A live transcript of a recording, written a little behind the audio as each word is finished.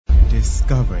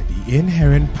Discover the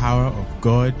inherent power of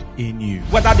God in you.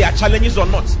 Whether there are challenges or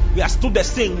not, we are still the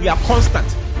same. We are constant.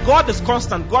 God is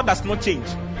constant. God does not change.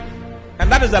 And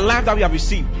that is the life that we have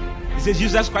received. It says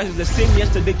Jesus Christ is the same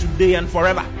yesterday, today, and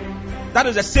forever. That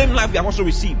is the same life we have also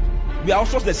received. We are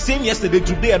also the same yesterday,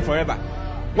 today, and forever.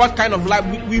 What kind of life?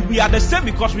 We are the same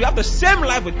because we have the same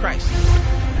life with Christ.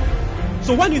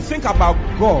 So when you think about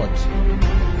God,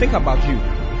 think about you.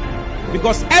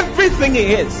 Because everything He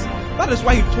is. That is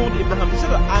why He told Abraham, He said,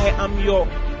 I am your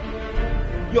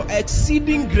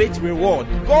exceeding great reward.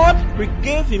 God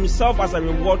gave Himself as a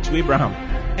reward to Abraham.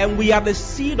 And we are the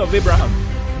seed of Abraham.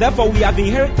 Therefore, we have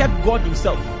inherited God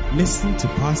Himself. Listen to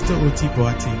Pastor O.T.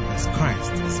 Boateng as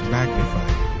Christ is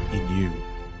magnified in you.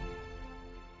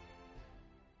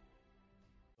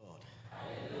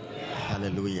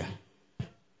 Hallelujah.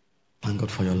 Thank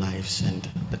God for your lives. And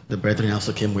the brethren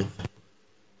also came with.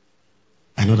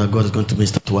 I know that God is going to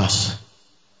minister to us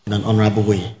in an honorable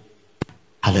way.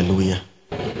 Hallelujah.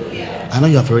 Hallelujah. I know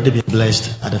you have already been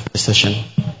blessed at the first session.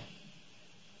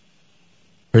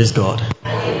 Praise God.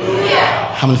 Hallelujah.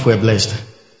 How many were blessed?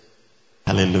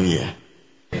 Hallelujah.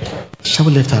 Shall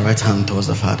we lift our right hand towards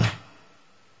the Father?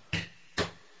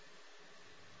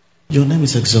 Your name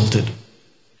is exalted.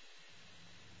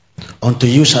 Unto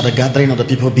you shall the gathering of the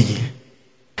people be.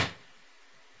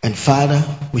 And Father,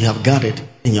 we have gathered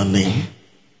in your name.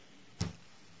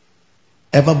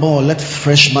 Evermore, let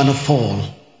fresh manna fall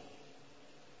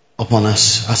upon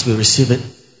us as we receive it.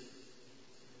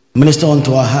 Minister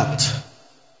unto our heart.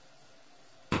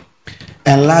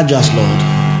 Enlarge us, Lord.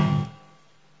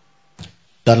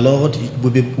 That, Lord,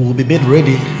 will be made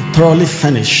ready, thoroughly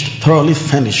finished,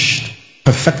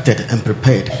 perfected and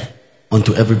prepared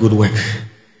unto every good work.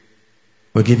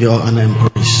 We give you all honor and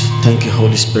praise. Thank you,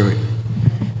 Holy Spirit.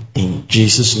 In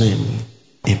Jesus' name,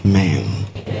 amen.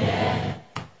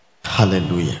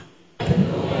 Hallelujah.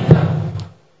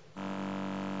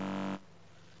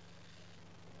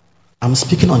 I'm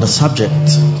speaking on the subject,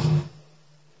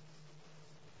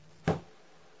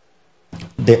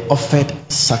 the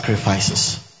offered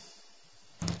sacrifices.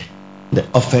 The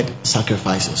offered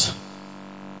sacrifices.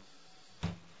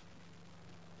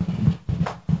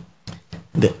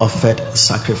 The offered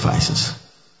sacrifices.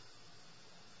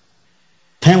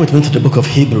 Turn with me to the book of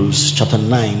Hebrews, chapter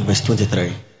 9, verse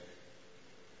 23.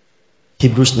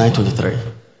 Hebrews 9:23.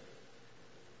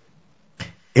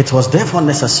 It was therefore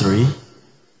necessary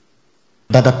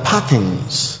that the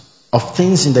patterns of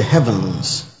things in the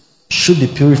heavens should be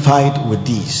purified with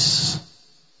these,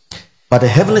 but the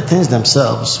heavenly things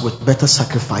themselves with better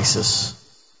sacrifices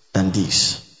than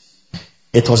these.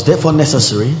 It was therefore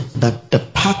necessary that the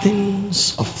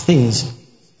patterns of things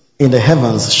in the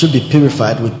heavens should be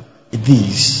purified with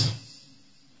these,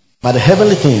 but the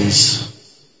heavenly things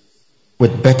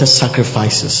with better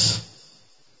sacrifices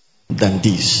than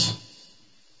these.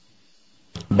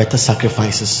 Better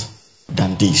sacrifices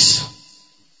than these.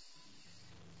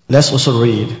 Let's also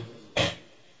read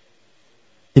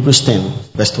Hebrews 10,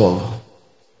 verse 12.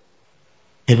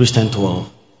 Hebrews 10:12.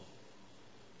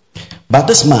 But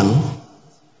this man,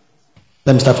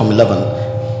 let me start from 11.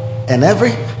 And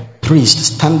every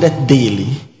priest standeth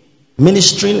daily,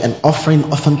 ministering and offering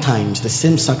oftentimes the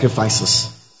same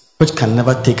sacrifices, which can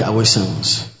never take away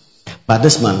sins. But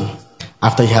this man,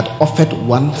 after he had offered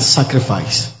one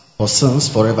sacrifice for sins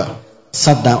forever,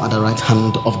 sat down at the right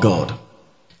hand of God.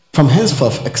 From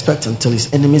henceforth expect until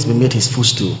his enemies be made his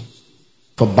footstool.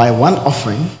 For by one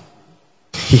offering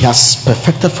he has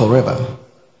perfected forever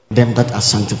them that are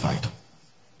sanctified.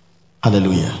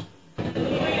 Hallelujah.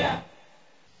 Hallelujah.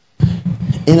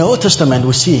 In the Old Testament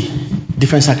we see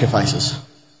different sacrifices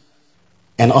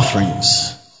and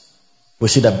offerings. We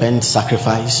see the burnt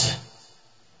sacrifice.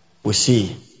 We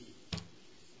see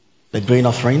the grain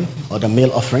offering or the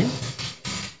meal offering,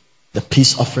 the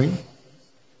peace offering,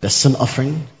 the sin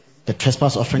offering, the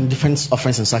trespass offering, different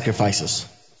offerings and sacrifices.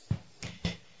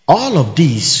 All of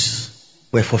these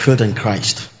were fulfilled in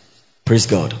Christ. Praise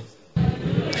God.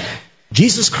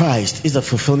 Jesus Christ is the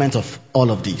fulfillment of all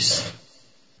of these.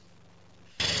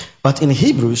 But in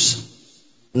Hebrews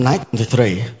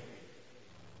 9:23,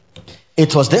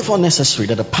 it was therefore necessary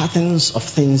that the patterns of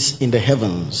things in the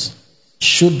heavens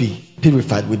should be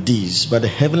purified with these, but the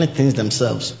heavenly things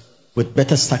themselves with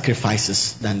better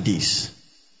sacrifices than these.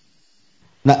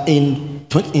 Now in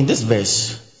this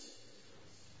verse,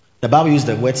 the Bible used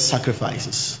the word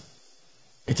sacrifices.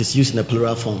 It is used in the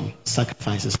plural form,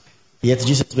 sacrifices. Yet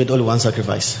Jesus made only one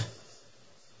sacrifice.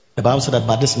 The Bible said that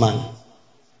by this man,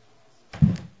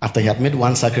 after he had made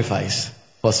one sacrifice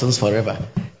for sins forever,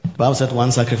 the Bible said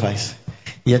one sacrifice.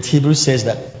 Yet Hebrews says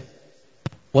that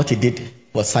what he did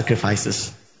was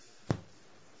sacrifices.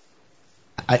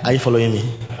 Are you following me?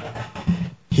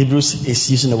 Hebrews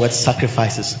is using the word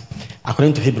sacrifices.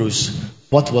 According to Hebrews,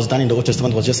 what was done in the Old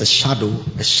Testament was just a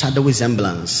shadowy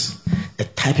semblance, a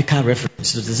typical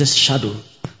reference. It is just shadow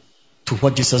to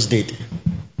what Jesus did.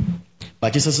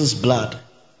 But Jesus' blood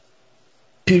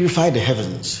purified the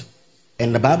heavens.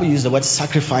 And the Bible used the word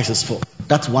sacrifices for.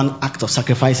 That's one act of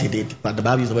sacrifice he did. But the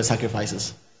Bible used the word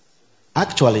sacrifices.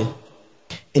 Actually,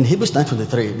 in Hebrews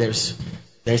 9:23, there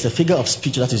is a figure of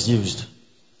speech that is used.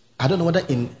 I don't know whether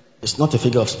it's not a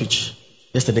figure of speech.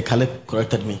 Yesterday, Caleb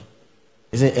corrected me.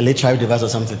 Is it a literary device or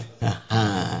something?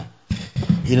 I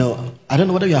don't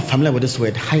know whether you are familiar with this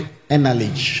word,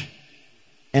 enallage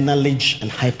and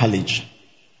hyperlage.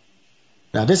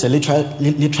 Now, this is a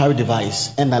literary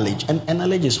device, enallage. And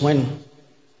enallage is when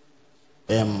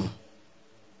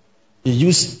you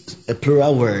use a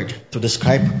plural word to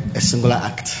describe a singular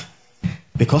act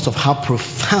because of how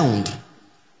profound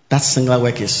that singular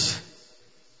work is.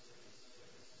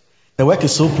 The work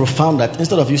is so profound that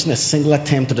instead of using a singular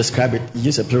term to describe it, you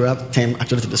use a plural term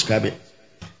actually to describe it.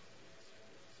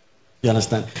 You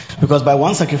understand? Because by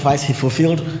one sacrifice, he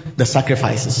fulfilled the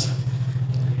sacrifices.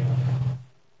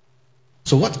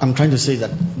 So what I'm trying to say is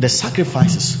that the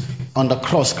sacrifices on the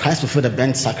cross, Christ fulfilled the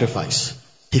burnt sacrifice.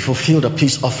 He fulfilled the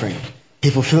peace offering.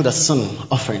 He fulfilled the sin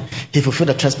offering. He fulfilled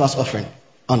the trespass offering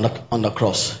on the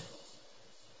cross.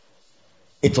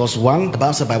 It was the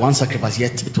Bible said by one sacrifice,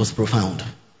 yet it was profound.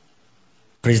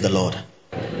 Praise the Lord.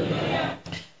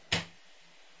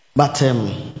 But I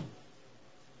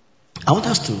want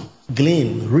us to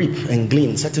reap and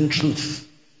glean certain truth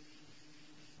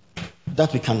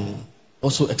that we can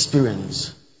also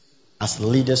experience as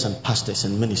leaders and pastors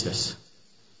and ministers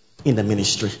in the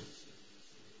ministry.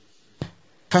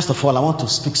 First of all, I want to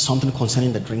speak something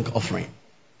concerning the drink offering.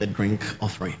 The drink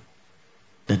offering.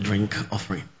 The drink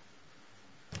offering.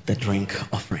 The drink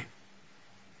offering.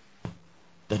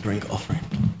 The drink offering.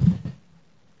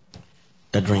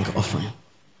 The drink offering.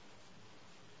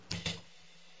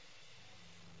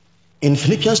 In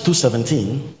Philippians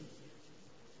 2:17,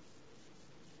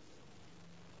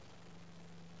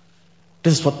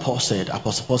 this is what Paul said,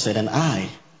 Apostle Paul said, and I,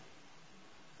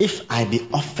 if I be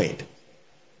offered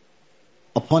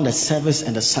upon the service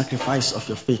and the sacrifice of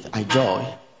your faith, I joy.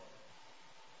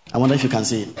 I wonder if you can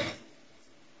see it.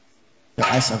 Your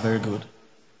eyes are very good.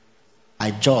 I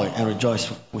joy and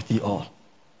rejoice with you all.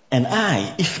 And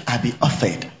I, if I be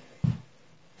offered,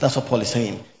 that's what Paul is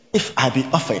saying. If I be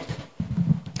offered.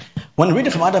 When you read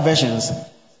it from other versions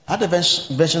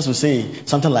will say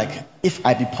something like, if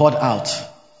I be poured out,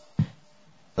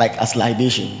 like as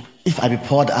libation, if I be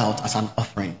poured out as an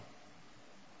offering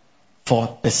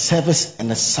for the service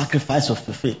and the sacrifice of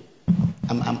the faith,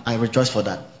 I rejoice for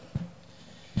that.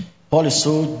 Paul is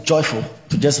so joyful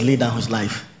to just lay down his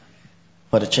life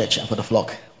for the church and for the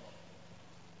flock.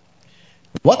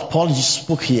 What Paul just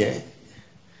spoke here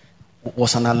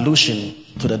was an allusion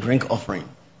to the drink offering.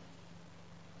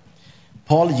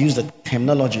 Paul used the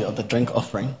terminology of the drink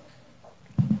offering.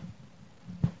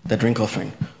 The drink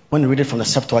offering. When you read it from the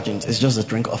Septuagint, it's just the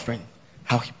drink offering.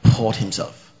 How he poured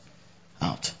himself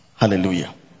out.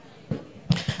 Hallelujah.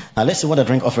 Now let's see what the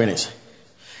drink offering is.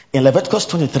 In Leviticus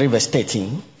 23 verse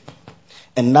 13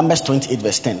 and Numbers 28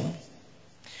 verse 10.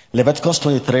 Leviticus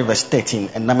 23 verse 13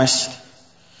 and Numbers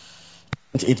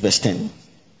 28 verse 10.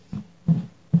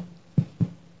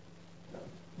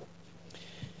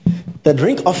 The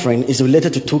drink offering is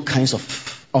related to two kinds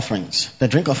of offerings. The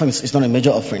drink offering is not a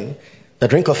major offering. The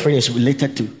drink offering is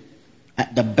related to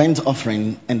the burnt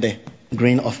offering and the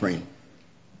grain offering.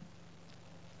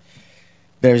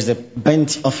 There is the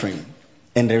burnt offering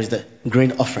and there is the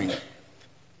grain offering.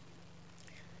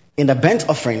 In the burnt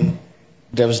offering,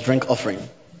 there is drink offering.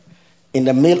 In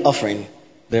the meal offering,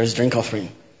 there is drink offering.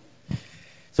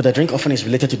 So the drink offering is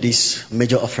related to these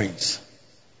major offerings.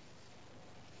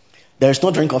 There is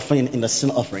no drink offering in the sin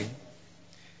offering,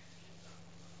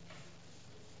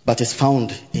 but it's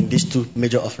found in these two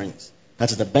major offerings. That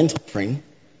is the burnt offering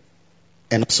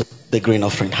and also the grain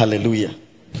offering. Hallelujah.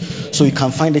 So you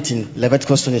can find it in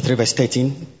Leviticus 23 verse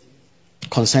 13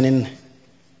 concerning,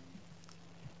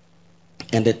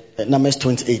 and the Numbers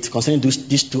 28 concerning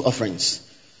these two offerings.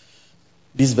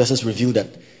 These verses reveal that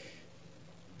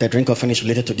the drink offering is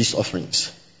related to these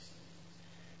offerings.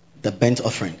 The burnt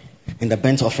offering. In the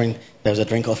burnt offering, there is a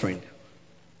drink offering.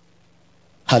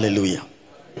 Hallelujah.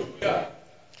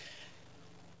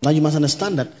 Now you must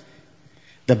understand that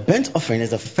the burnt offering is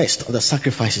the first of the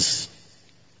sacrifices.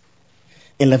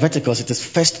 In Leviticus, it is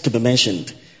first to be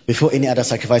mentioned before any other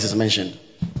sacrifice is mentioned.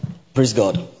 Praise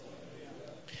God.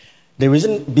 The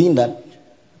reason being that,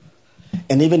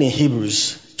 and even in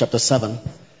Hebrews chapter 7,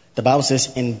 The Bible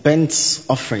says, in burnt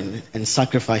offering and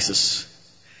sacrifices,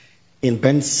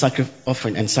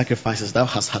 thou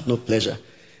hast had no pleasure.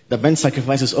 The burnt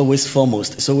sacrifice is always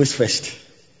foremost. It's always first.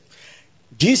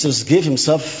 Jesus gave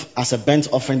himself as a burnt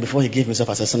offering before he gave himself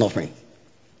as a sin offering.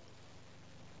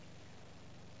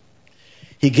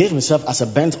 He gave himself as a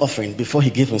burnt offering before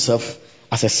he gave himself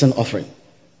as a sin offering.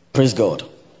 Praise God.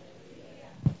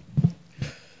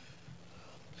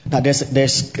 Now there's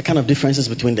a kind of differences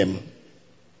between them.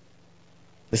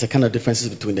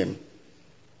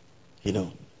 You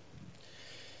know.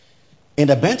 In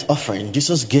the burnt offering,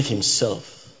 Jesus gave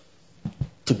himself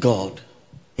to God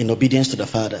in obedience to the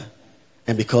Father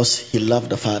and because he loved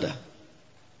the Father.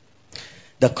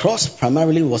 The cross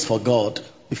primarily was for God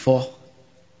before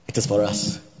it is for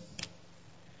us.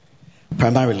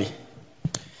 Primarily.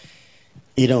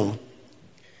 You know,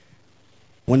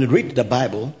 when you read the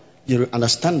Bible, you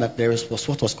understand that there was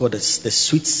what was called the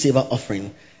sweet savor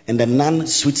offering and the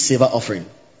non-sweet savor offering.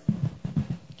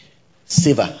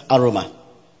 Savor, aroma.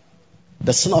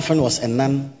 The sin offering was a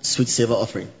non-sweet savor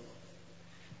offering.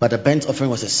 But the burnt offering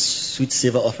was a sweet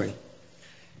savor offering.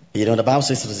 You know, the Bible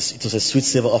says it was a sweet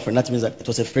savor offering. That means that it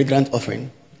was a fragrant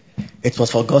offering. It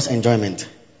was for God's enjoyment.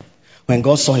 When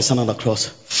God saw his son on the cross,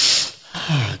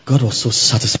 God was so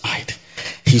satisfied.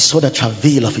 He saw the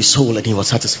travail of his soul and he was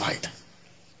satisfied.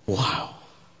 Wow.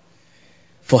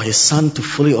 For his son to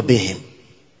fully obey him.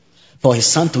 For his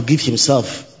son to give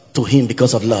himself to him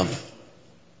because of love.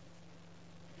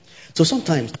 So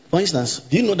sometimes, for instance,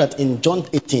 do you know that in John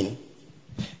 18,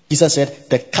 Jesus said,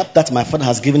 the cup that my Father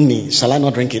has given me, shall I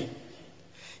not drink it?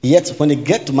 Yet when he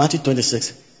get to Matthew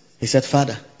 26, he said,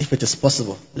 Father, if it is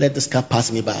possible, let this cup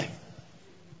pass me by.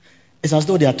 It's as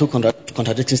though they are two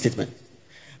contradicting statements.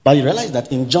 But you realize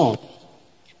that in John,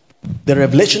 the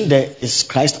revelation there is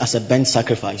Christ as a burnt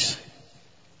sacrifice.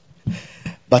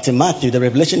 But in Matthew, the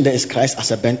revelation there is Christ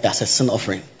as a sin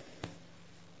offering.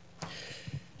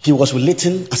 He was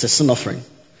relating as a sin offering.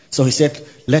 So he said,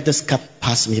 let this cup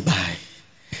pass me by.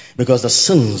 Because the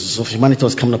sins of humanity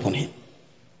was coming upon him.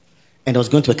 And there was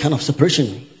going to be a kind of separation.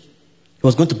 He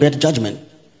was going to bear the judgment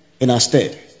in our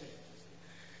stead.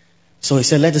 So he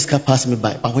said, let this cup pass me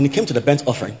by. But when he came to the burnt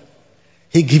offering,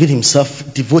 he gave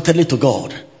himself devotedly to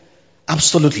God.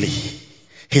 Absolutely.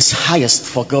 His highest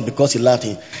for God because he loved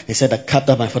him. He said, the cup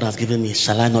that my Father has given me,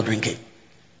 shall I not drink it?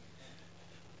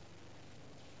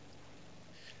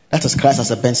 That is Christ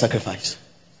as a burnt sacrifice.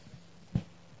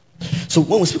 So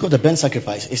when we speak of the burnt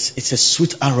sacrifice, it's a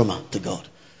sweet aroma to God.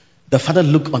 The Father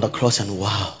looked on the cross and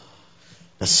wow,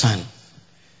 the Son.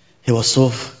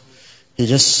 He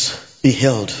just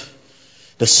beheld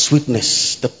the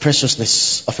sweetness, the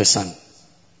preciousness of his Son.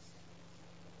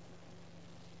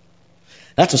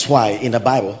 That is why in the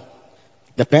Bible,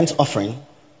 the burnt offering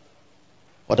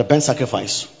or the burnt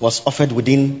sacrifice was offered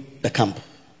within the camp.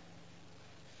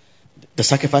 The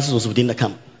sacrifices was within the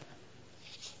camp.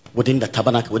 Within the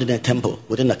tabernacle, within the temple,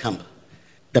 within the camp.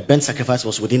 The burnt sacrifice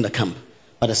was within the camp.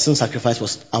 But the sin sacrifice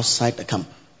was outside the camp.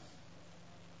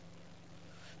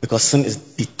 Because sin is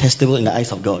detestable in the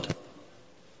eyes of God.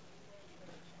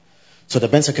 So the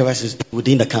burnt sacrifice is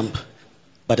within the camp.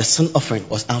 But the sin offering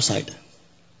was outside.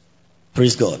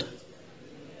 Praise God.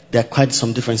 There are quite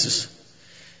some differences.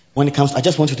 When it comes, I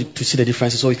just want you to see the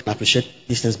differences so you can appreciate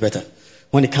these things better.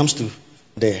 When it comes to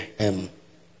the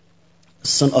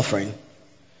sin offering,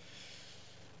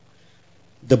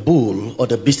 the bull or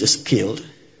the beast is killed.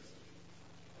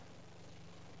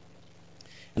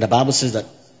 And the Bible says that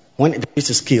when the beast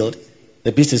is killed,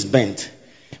 the beast is burnt.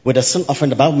 With the sin offering,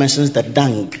 the Bible mentions the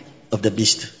dung of the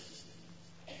beast.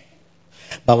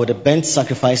 But with the burnt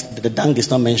sacrifice, the dung is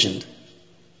not mentioned.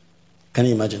 Can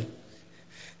you imagine?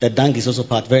 The dung is also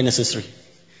part, very necessary.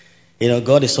 You know,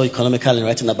 God is so economical in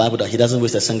writing the Bible that he doesn't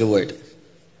waste a single word.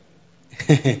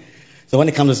 So when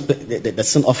it comes to the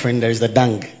sin offering, there is the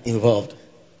dung involved.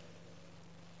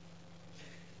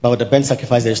 But with the burnt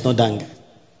sacrifice, there is no dung.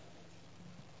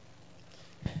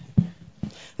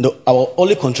 No, our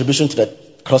only contribution to the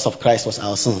cross of Christ was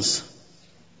our sins.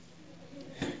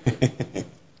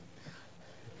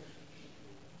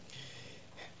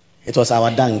 It was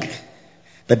our dung.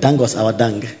 The dung was our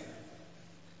dung.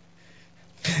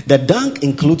 The dung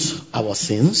includes our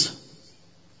sins,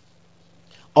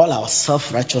 all our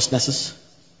self-righteousnesses.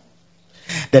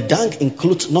 The dung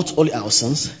includes not only our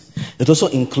sins, it also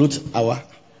includes our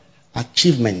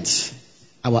achievement,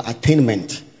 our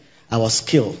attainment, our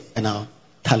skill, and our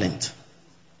talent.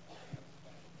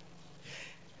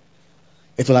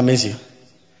 It will amaze you.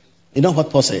 You know what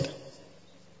Paul said?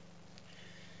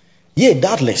 Yea,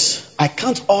 doubtless, I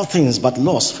count all things but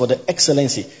loss for the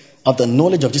excellency of the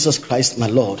knowledge of Jesus Christ my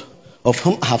Lord, of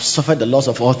whom I have suffered the loss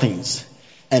of all things,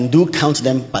 and do count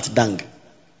them but dung.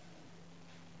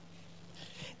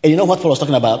 And you know what Paul was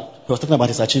talking about? He was talking about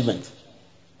his achievement.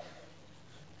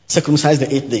 Circumcised the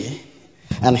 8th day,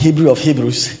 and Hebrew of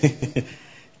Hebrews,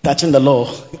 touching the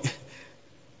law,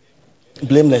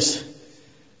 blameless.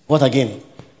 What again?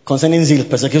 Concerning zeal,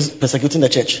 persecuting the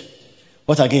church.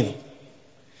 What again?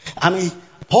 I mean,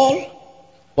 Paul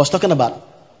was talking about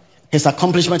his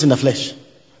accomplishment in the flesh.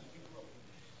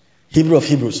 Hebrew of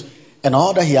Hebrews. And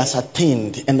all that he has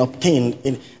attained and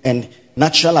obtained and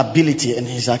natural ability and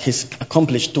his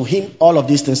accomplished, to him all of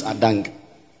these things are dung.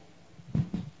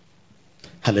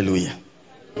 Hallelujah.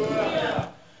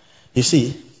 You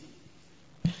see,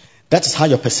 that is how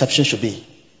your perception should be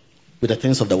with the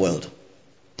things of the world.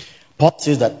 Paul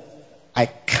says that I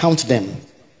count them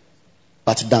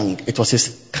but dung. It was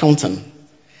his counting,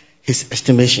 his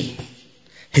estimation,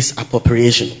 his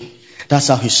appropriation. That's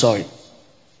how he saw it.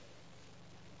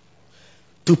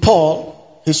 To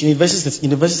Paul, his university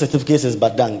certificate is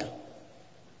but dung.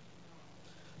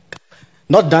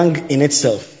 Not dung in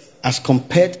itself, as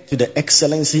compared to the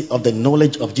excellency of the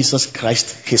knowledge of Jesus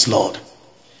Christ, his Lord.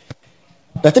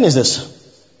 The thing is this.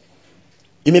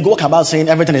 You may go about saying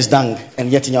everything is dung,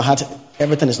 and yet in your heart,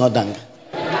 everything is not dung.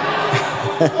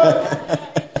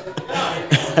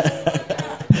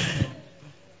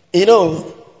 You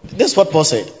know, this is what Paul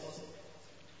said.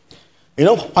 You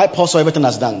know why Paul saw everything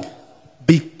as dung?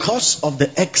 Because of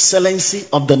the excellency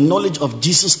of the knowledge of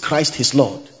Jesus Christ, his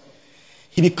Lord.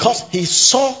 Because he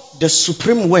saw the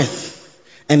supreme worth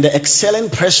and the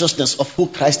excellent preciousness of who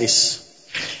Christ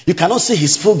is. You cannot see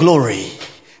his full glory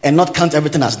and not count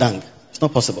everything as dung. It's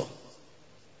not possible.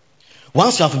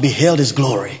 Once you have beheld his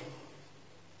glory,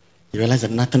 you realize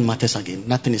that nothing matters again.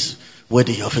 Nothing is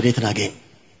worthy of anything again.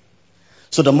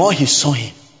 So the more he saw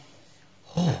him,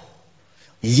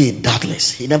 yea,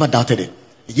 doubtless. He never doubted it.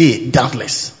 Yea,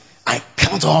 doubtless. I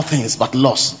count all things but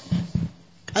loss.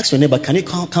 Ask your neighbor, can you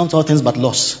count all things but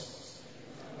loss?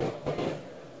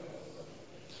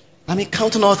 I mean,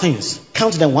 counting all things.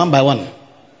 Count them one by one.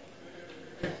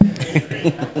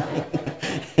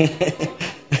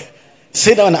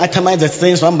 Sit down and itemize the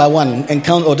things one by one and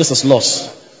count, oh, this is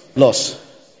loss. Loss.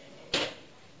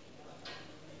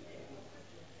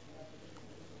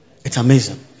 It's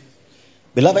amazing.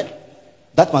 Beloved,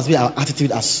 that must be our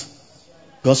attitude as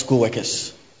God's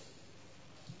co-workers.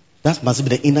 That must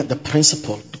be the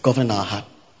principle to govern our heart.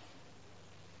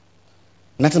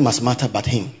 Nothing must matter but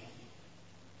him.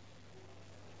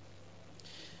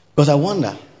 Because I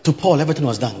wonder, to Paul, everything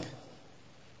was dung.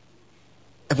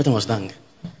 Everything was dung.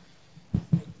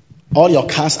 All your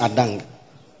cars are dung.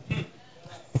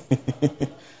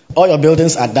 All your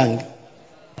buildings are dung.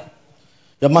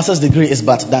 Your master's degree is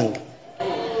but dung.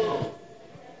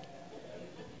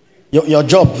 Your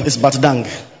job is but dung.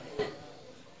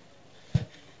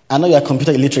 I know you are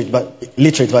computer illiterate,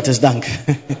 but it's dung.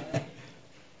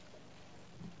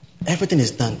 Everything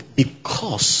is dung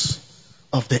because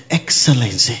of the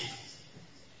excellency.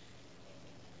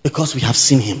 Because we have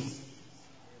seen him.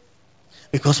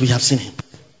 Because we have seen him.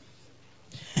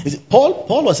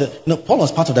 Paul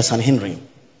was part of the Sanhedrin.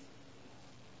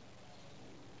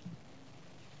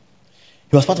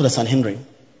 He was part of the Sanhedrin.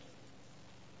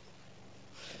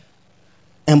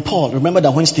 And Paul, remember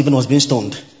that when Stephen was being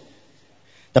stoned,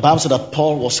 the Bible said that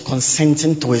Paul was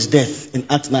consenting to his death in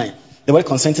Acts 9. The word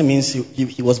consenting means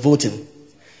he was voting.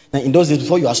 Now, in those days,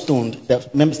 before you are stoned, the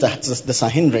members of the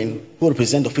Sanhedrin, who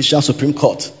represent the official Supreme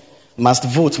Court, must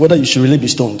vote whether you should really be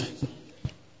stoned.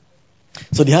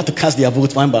 So they had to cast their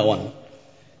vote one by one.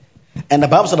 And the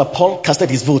Bible said that Paul casted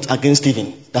his vote against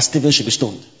Stephen, that Stephen should be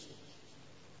stoned.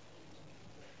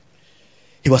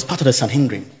 He was part of the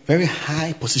Sanhedrin, very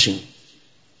high position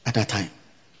at that time.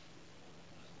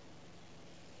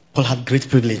 Paul had great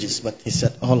privileges, but he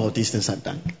said all of these things are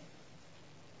done.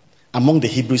 Among the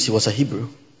Hebrews, he was a Hebrew.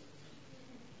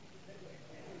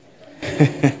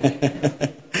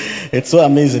 It's so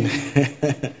amazing.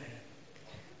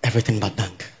 Everything but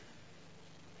dung.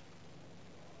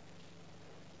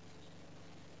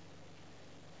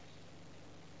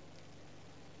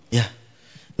 Yeah.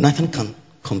 Nothing can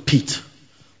compete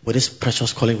with this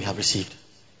precious calling we have received.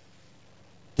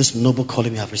 This noble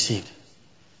calling we have received.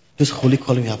 This holy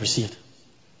calling we have received.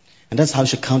 And that's how you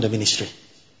should count the ministry.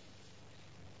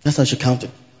 That's how you should count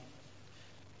it.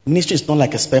 Ministry is not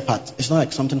like a spare part. It's not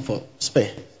like something for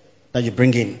spare that you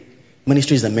bring in.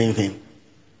 Ministry is the main thing.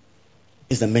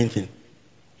 It's the main thing.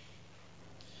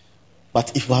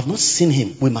 But if we have not seen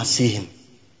him, we must see him.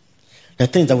 The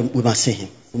thing is that we must see him.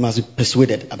 We must be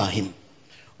persuaded about him.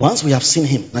 Once we have seen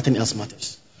him, nothing else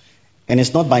matters. And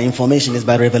it's not by information, it's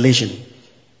by revelation.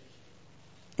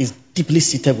 is deeply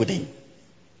seated within.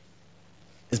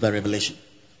 It's by revelation.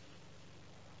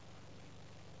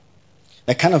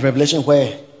 The kind of revelation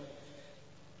where,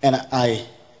 and I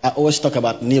always talk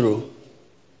about Nero.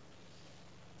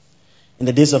 In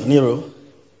the days of Nero,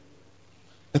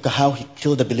 look at how he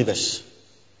killed the believers.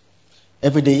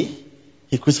 Every day,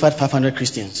 he crucified 500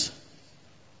 Christians.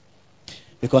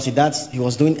 Because he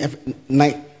was doing every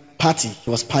night party. He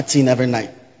was partying every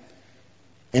night.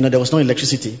 There was no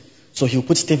electricity. So he would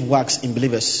put stiff wax in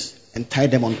believers and tie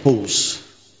them on poles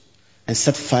and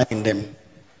set fire in them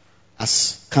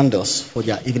as candles for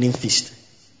their evening feast.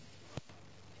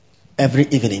 Every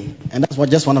evening. And that's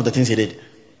just one of the things he did.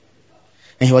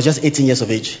 And he was just 18 years of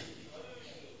age.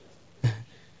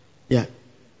 Yeah.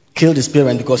 Killed his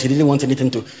parent because he didn't want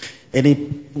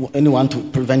anyone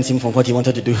to prevent him from what he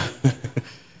wanted to do.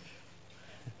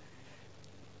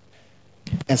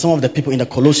 And some of the people in the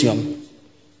Colosseum,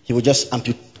 he would just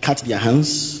cut their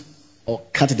hands, or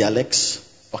cut their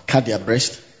legs, or cut their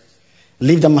breast,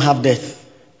 leave them half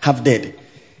dead.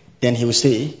 Then he would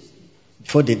say,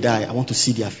 before they die, I want to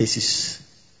see their faces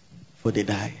before they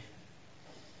die.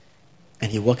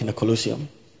 And he walked in the Colosseum.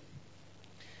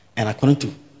 And according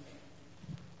to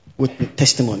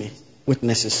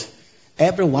witnesses,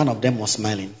 every one of them was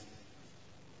smiling.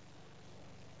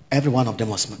 Every one of them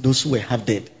was smiling. Those who were half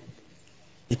dead,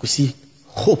 you could see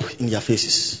hope in their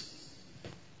faces,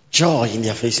 joy in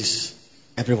their faces.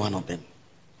 Every one of them.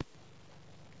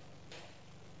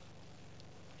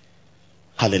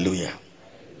 Hallelujah.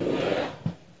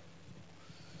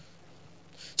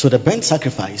 So the burnt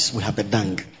sacrifice, we have the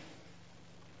dung.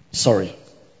 Sorry.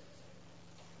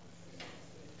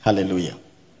 Hallelujah.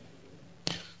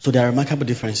 So there are remarkable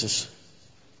differences.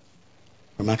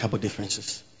 Remarkable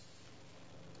differences.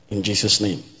 In Jesus'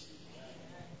 name.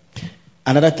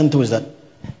 Another thing too is that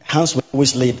hands were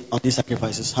always laid on these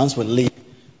sacrifices. Hands were laid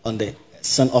on the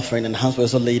sin offering, and hands were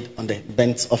also laid on the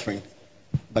burnt offering.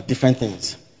 But different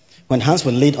things. When hands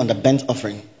were laid on the burnt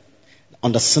offering,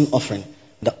 on the sin offering,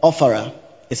 the offerer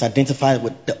is identified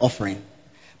with the offering.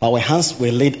 But when hands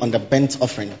were laid on the burnt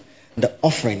offering, the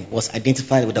offering was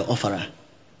identified with the offerer.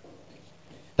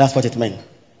 That's what it meant.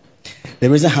 The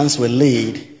reason hands were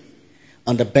laid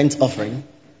on the burnt offering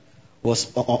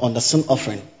was on the sin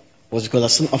offering was because the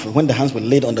sin offering, when the hands were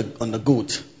laid on the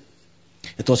goat,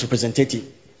 it was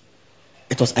representative.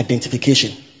 It was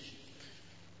identification.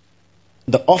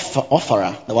 The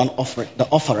offerer, the one offering, the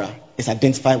offerer is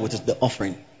identified with the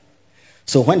offering.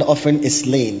 So when the offering is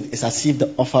slain, it's as if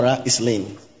the offerer is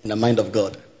slain in the mind of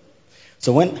God.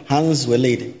 So when hands were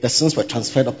laid, the sins were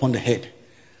transferred upon the head,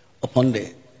 upon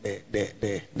the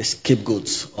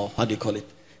scapegoats, or how do you call it?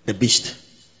 The beast.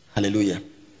 Hallelujah.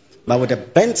 But with the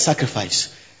burnt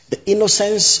sacrifice, the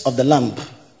innocence of the lamb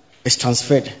is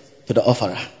transferred to the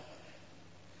offerer.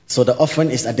 So the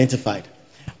offering is identified.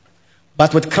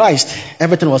 But with Christ,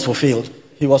 everything was fulfilled.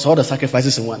 He was all the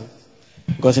sacrifices in one.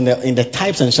 Because in the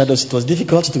types and shadows, it was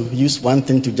difficult to use one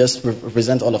thing to just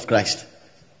represent all of Christ.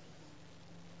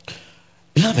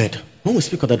 Beloved, when we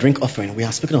speak of the drink offering, we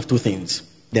are speaking of two things.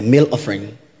 The meal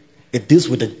offering, it deals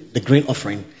with the grain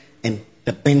offering, and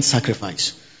the burnt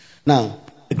sacrifice. Now,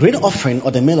 the grain offering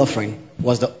or the meal offering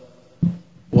was the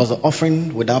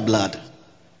offering without blood.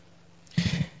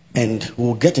 And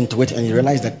we'll get into it and you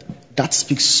realize that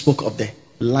spoke of the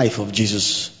life of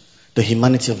Jesus, the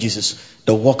humanity of Jesus,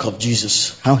 the work of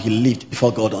Jesus, how he lived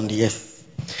before God on the earth.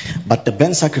 But the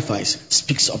burnt sacrifice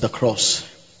speaks of the cross,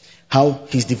 how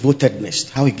his devotedness,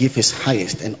 how he gave his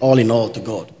highest and all in all to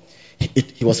God.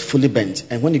 He was fully burnt.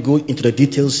 And when you go into the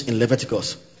details in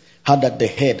Leviticus, how that the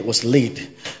head was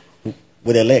laid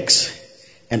with the legs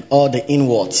and all the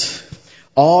inwards,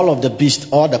 all of the beast,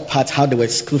 all the parts, how they were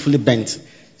skillfully bent,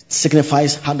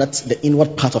 signifies how that the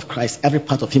inward part of Christ, every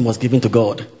part of him was given to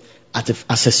God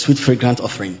as a sweet fragrant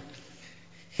offering.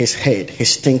 His head,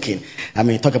 his thinking,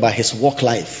 talk about his work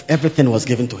life, everything was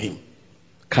given to him.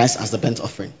 Christ as the burnt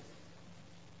offering.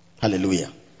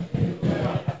 Hallelujah.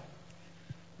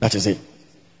 That is it.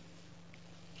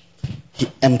 He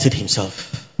emptied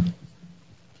himself.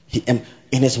 In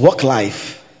his work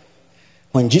life,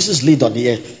 when Jesus lived on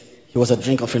the earth, he was a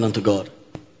drink offering unto God.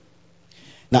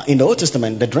 Now, in the Old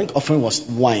Testament, the drink offering was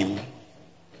wine.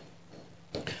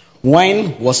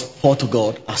 Wine was poured to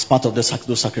God as part of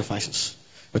those sacrifices.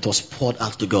 It was poured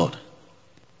out to God.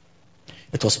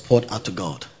 It was poured out to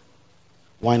God.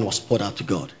 Wine was poured out to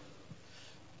God.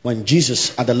 When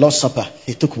Jesus, at the Lord's Supper,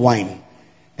 he took wine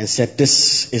and said,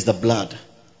 "This is the blood."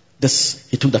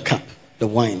 He took the cup, the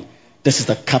wine. "This is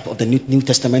the cup of the New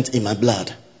Testament in my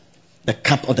blood." The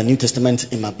cup of the New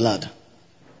Testament in my blood.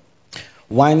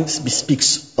 Wine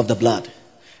speaks of the blood.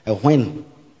 And when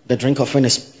the drink offering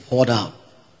is poured out.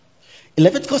 In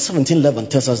Leviticus 17:11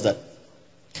 tells us that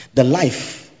the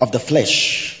life of the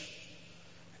flesh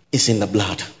is in the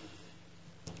blood.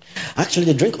 Actually,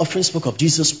 the drink offering spoke of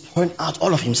Jesus pouring out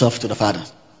all of himself to the Father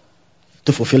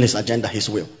to fulfill his agenda, his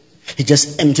will. He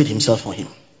just emptied himself for him.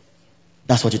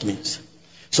 That's what it means.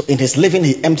 So in his living,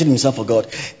 he emptied himself for God.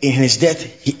 In his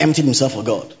death, he emptied himself for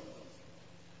God.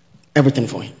 Everything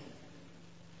for him.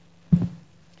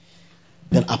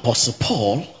 Then Apostle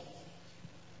Paul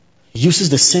uses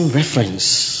the same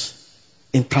reference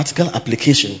in practical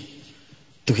application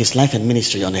to his life and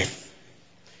ministry on earth.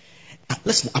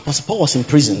 Listen, Apostle Paul was in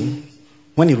prison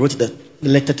when he wrote the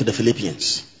letter to the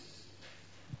Philippians.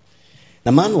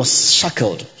 The man was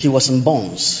shackled. He was in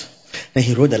bonds. Then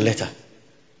he wrote the letter.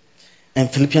 And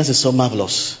Philippians is so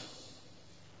marvelous.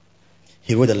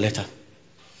 He wrote a letter.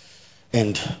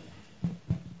 And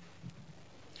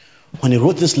when he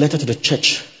wrote this letter to the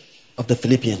church of the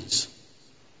Philippians,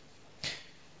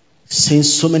 saying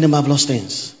so many marvelous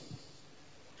things.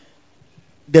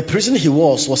 The prison he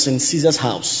was in Caesar's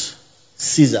house.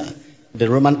 Caesar, the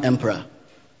Roman emperor.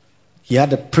 He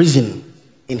had a prison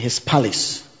in his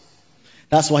palace.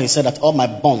 That's why he said that all my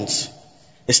bonds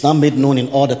is now made known in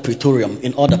all the praetorium,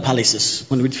 in all the palaces,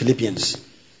 when we read Philippians.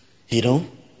 You know?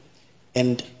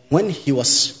 And when he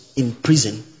was in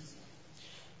prison,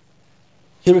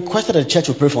 he requested that the church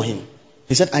would pray for him.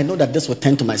 He said, I know that this will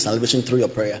tend to my salvation through your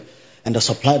prayer and the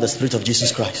supply of the Spirit of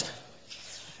Jesus Christ.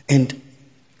 And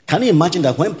can you imagine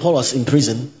that when Paul was in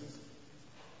prison,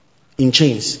 in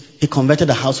chains, he converted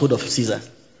the household of Caesar?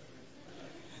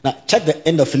 Now, check the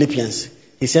end of Philippians.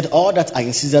 He said, all that are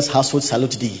in Caesar's household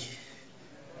salute thee.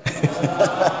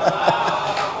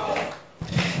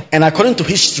 And according to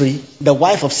history, the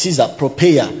wife of Caesar,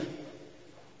 Poppaea,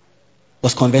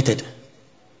 was converted.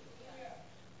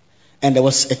 And there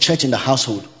was a church in the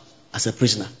household as a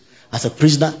prisoner. As a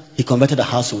prisoner, he converted the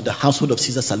household of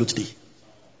Caesar salute thee.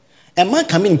 A man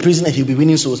coming in prison and he'll be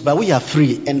winning souls, but we are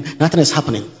free and nothing is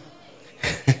happening.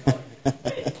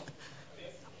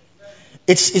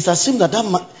 It's assumed that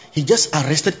man, he just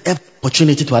arrested every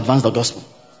opportunity to advance the gospel.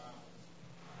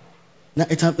 Now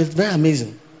it's very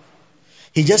amazing.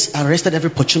 He just arrested every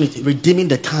opportunity, redeeming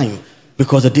the time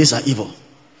because the days are evil.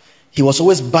 He was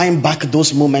always buying back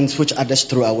those moments which others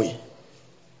threw away.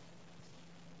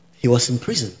 He was in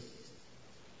prison.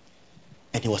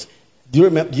 And he was. Do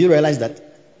you realize that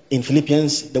in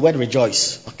Philippians the word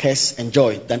rejoice occurs and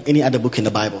joy than any other book in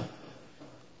the Bible?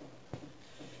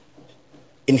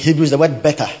 In Hebrews the word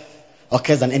better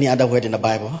occurs than any other word in the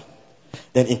Bible.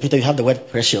 Then in Peter you have the word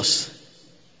precious.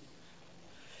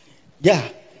 Yeah.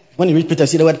 When you read Peter, you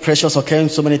see the word precious occurring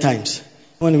so many times.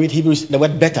 When you read Hebrews, the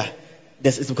word better,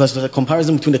 it's because there's a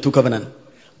comparison between the two covenants.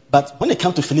 But when it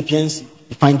comes to Philippians,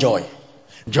 you find joy.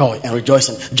 Joy and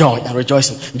rejoicing. Joy and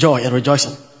rejoicing. Joy and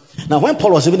rejoicing. Now when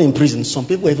Paul was even in prison, some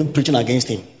people were even preaching against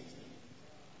him.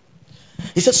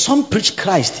 He said some preach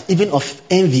Christ even of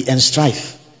envy and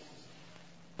strife,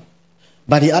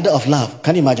 but the other of love.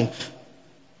 Can you imagine?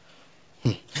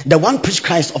 The one preached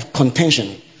Christ of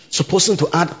contention, supposing to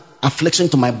add affliction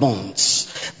to my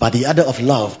bonds, but the other of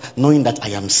love, knowing that I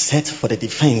am set for the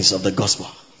defense of the gospel.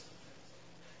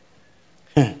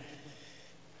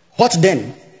 What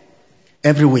then?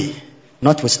 Every way,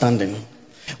 notwithstanding,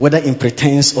 whether in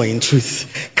pretense or in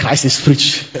truth, Christ is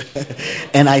preached.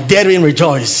 And I therein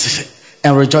rejoice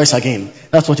and rejoice again.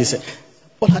 That's what he said.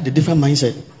 Paul had a different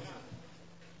mindset.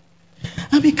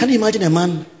 I mean, can you imagine a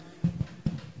man?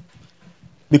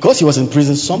 Because he was in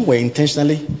prison, some were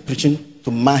intentionally preaching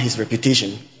to mar his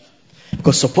reputation.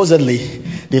 Because supposedly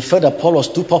they felt that Paul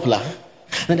was too popular.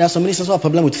 And there are some ministers who have a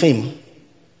problem with fame.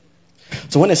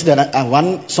 So when they say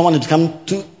that someone has become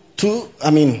too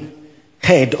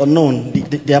heard or known,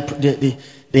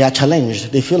 they are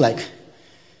challenged. They feel like,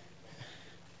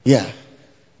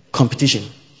 competition.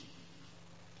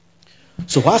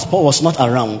 So whilst Paul was not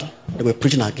around, they were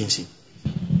preaching against him.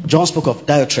 John spoke of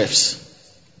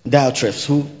Diotrephes,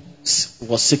 who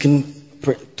was seeking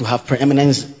to have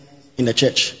preeminence in the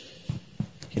church.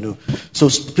 So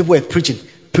people were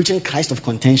preaching Christ of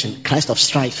contention, Christ of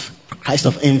strife, Christ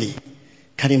of envy.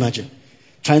 Can you imagine?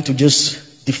 Trying to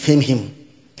just defame him.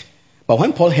 But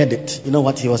when Paul heard it, you know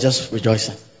what? He was just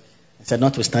rejoicing. He said,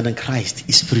 notwithstanding, Christ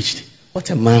is preached. What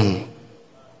a man.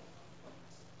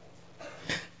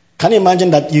 Can you imagine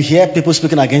that you hear people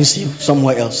speaking against you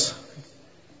somewhere else?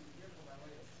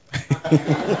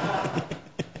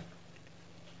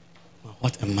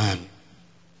 What a man.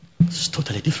 It's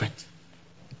totally different.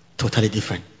 Totally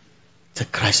different. The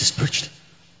Christ is preached.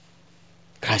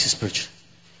 Christ is preached.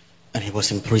 And he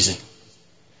was in prison.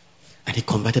 And he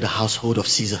converted the household of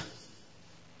Caesar.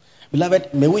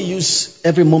 Beloved, may we use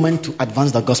every moment to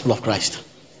advance the gospel of Christ.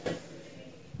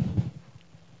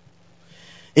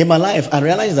 In my life, I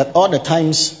realized that all the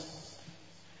times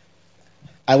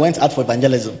I went out for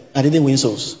evangelism, I didn't win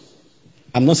souls.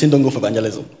 I'm not saying don't go for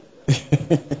evangelism.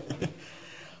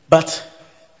 But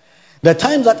the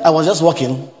time that I was just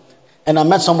walking and I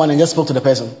met someone and just spoke to the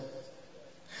person.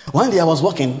 One day I was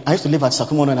walking, I used to live at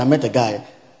Sakumono, and I met a guy.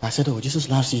 I said, "Oh, Jesus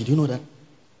loves you. Do you know that?"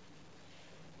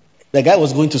 The guy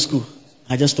was going to school.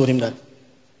 I just told him that.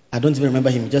 I don't even remember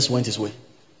him. He just went his way.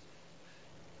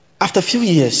 After a few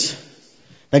years,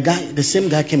 the same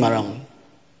guy came around.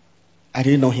 I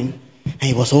didn't know him. And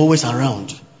he was always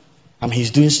around.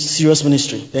 He's doing serious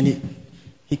ministry. Then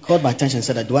he called my attention and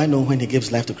said, "Do I know when he gave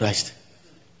his life to Christ?"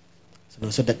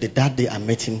 So that day I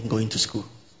met him going to school.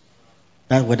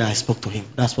 That when I spoke to him,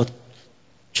 that's what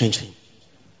changed him.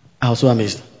 I was so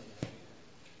amazed.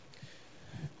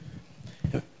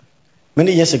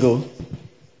 Many years ago,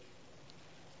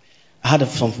 I had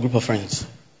some group of friends.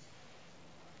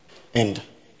 And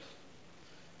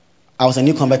I was a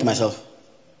new convert myself.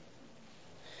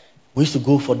 We used to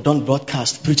go for dawn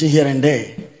broadcast, preaching here and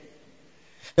there.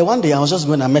 Then one day I was just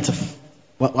going, I met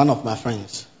one of my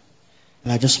friends.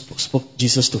 And I just spoke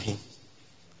Jesus to him.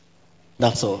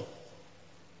 That's all.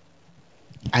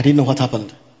 I didn't know what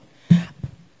happened.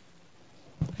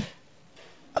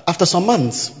 After some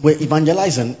months, we're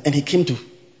evangelizing and he came to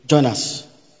join us.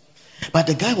 But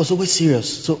the guy was always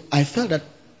serious. So I felt that,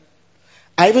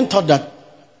 I even thought that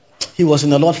he was in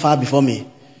the Lord far before me.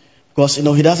 Because,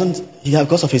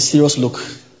 because of his serious look.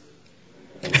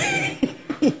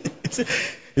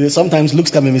 Sometimes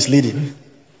looks can be misleading.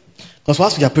 Because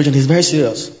whilst we are preaching, he's very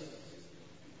serious.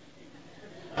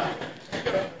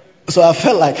 So I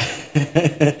felt like,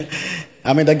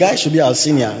 the guy should be our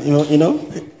senior,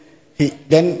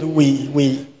 Then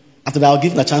we after that, I'll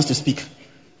give him a chance to speak.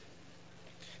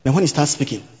 Then when he starts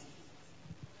speaking,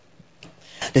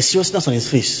 the seriousness on his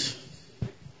face.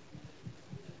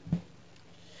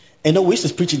 We used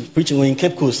to preaching when in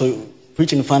Cape Coast, so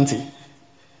preaching in Fanti.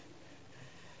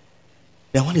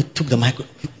 Then when he took the mic,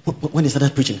 when he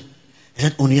started preaching, he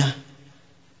said, "Onia,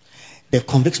 the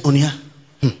convicts Onia,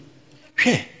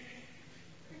 hey,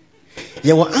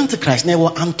 you were Antichrist, they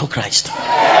were Antichrist."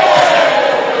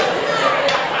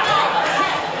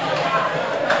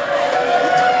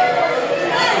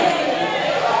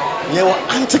 They were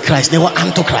Antichrist, they were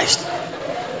Antichrist.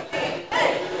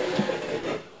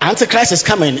 Antichrist is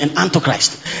coming and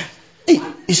Antichrist. Hey,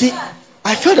 you see,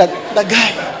 I felt that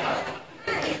guy.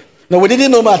 No, we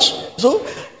didn't know much. So,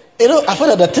 I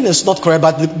felt that the thing is not correct,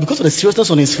 but because of the seriousness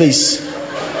on his face,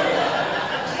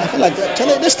 I feel like,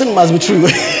 this thing must be true.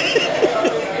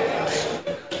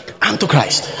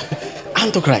 Antichrist.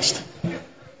 Antichrist.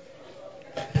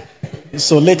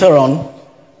 So later on,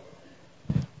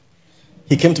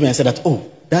 he came to me and said that, "Oh,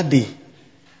 that day,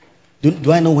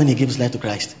 do I know when he gave his life to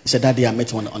Christ?" He said, "That day I met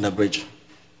him on the bridge.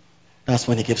 That's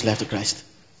when he gave his life to Christ."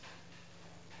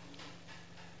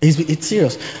 It's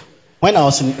serious. When I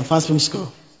was in Fans Film School,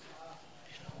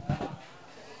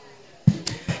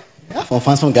 for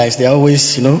Fans Film guys, they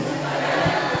always,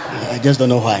 I just don't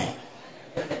know why.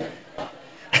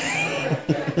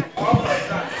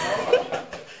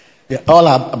 They're all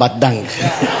about dang.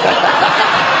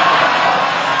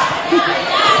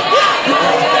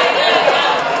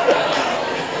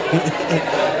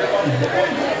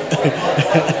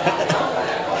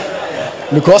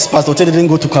 Because Pastor Ted didn't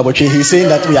go to Kaboche, he's saying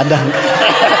that we are done.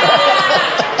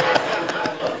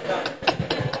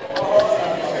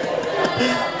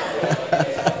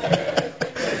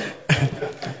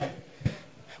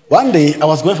 One day, I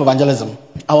was going for evangelism.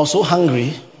 I was so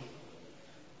hungry,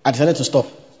 I decided to stop.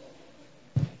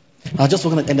 I was just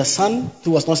walking, and the sun,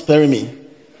 who was not sparing me,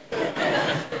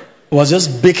 was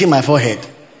just baking my forehead.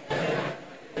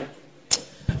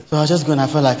 So I was just going, I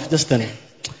felt like, this thing,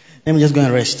 let me just go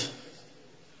and rest.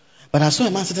 But I saw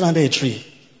a man sitting under a tree.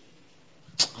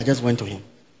 I just went to him.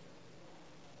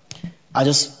 I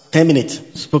just, 10 minutes,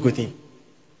 spoke with him.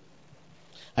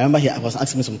 I remember I was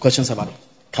asking me some questions about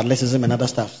Catholicism and other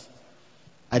stuff.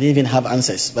 I didn't even have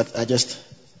answers, but I just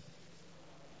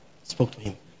spoke to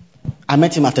him. I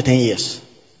met him after 10 years.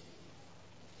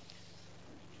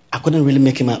 I couldn't really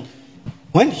make him out.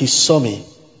 When he saw me,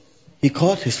 he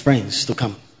called his friends to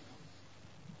come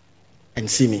and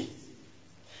see me.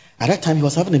 At that time, he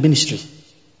was having a ministry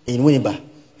in Winneba,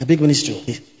 a big ministry.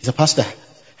 He's a pastor.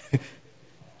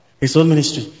 His own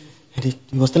ministry. And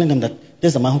he was telling them that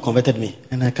there's a man who converted me,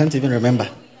 and I can't even remember.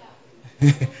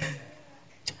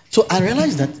 So I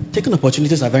realized that taking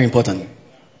opportunities are very important.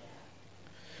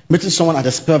 Meeting someone at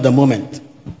the spur of the moment,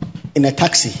 in a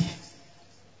taxi,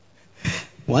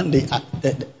 One day,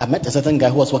 I met a certain guy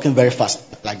who was walking very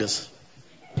fast, like this.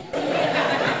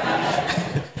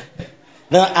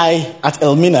 Then at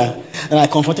Elmina, and I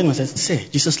confronted him and said, say,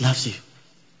 Jesus loves you.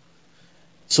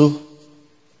 So,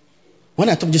 when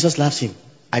I told Jesus loves him,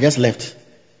 I just left.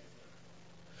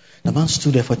 The man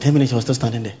stood there for 10 minutes, he was still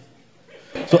standing there.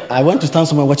 So, I went to stand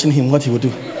somewhere watching him, what he would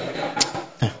do.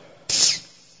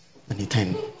 And he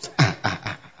turned.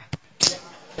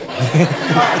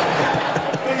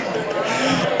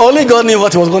 Only God knew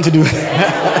what he was going to do.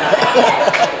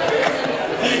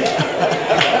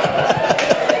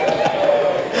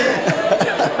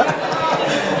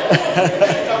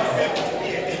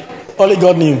 Only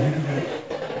God knew.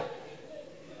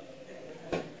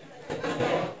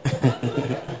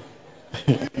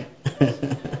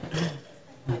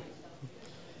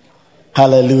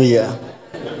 Hallelujah.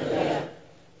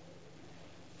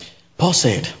 Paul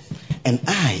said, and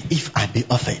I, if I be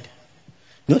offered.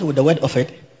 You know what the word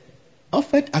offered?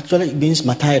 Offered actually means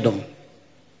martyrdom.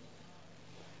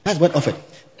 That's what offered.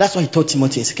 That's what he told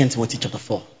Timothy in 2 Timothy chapter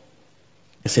 4.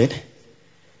 He said,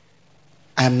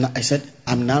 I am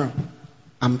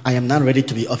now ready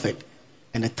to be offered,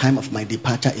 and the time of my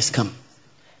departure is come.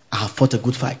 I have fought a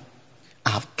good fight. I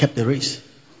have kept the race.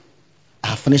 I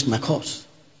have finished my course.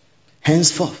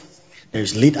 Henceforth, there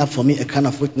is laid up for me a crown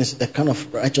of witness, a crown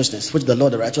of righteousness, which the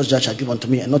Lord, the righteous judge, shall give unto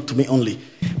me, and not to me only,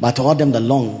 but to all them that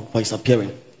long for his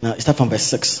appearing. Now, start from verse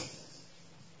 6.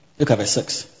 Look at verse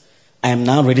 6. I am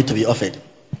now ready to be offered.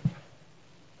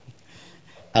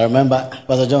 I remember,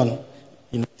 Pastor John,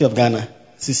 University of Ghana,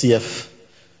 CCF,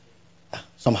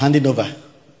 some handing over,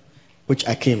 which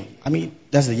I came.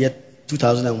 That's the year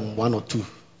 2001 or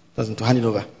 2002, handing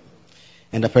over.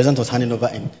 And the president was handing over,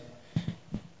 and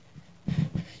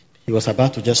he was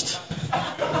about to just...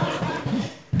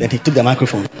 Then he took the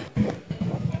microphone.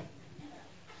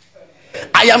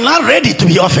 I am now ready to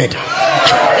be offered.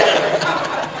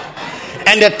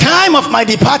 And the time of my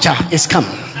departure is come.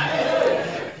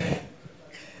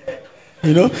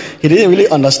 He didn't really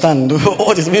understand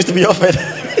what it means to be offered.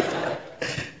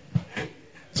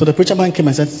 So the preacher man came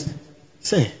and said,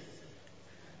 say,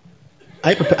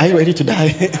 are you ready to die?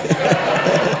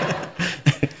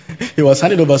 He was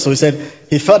handed over, so he said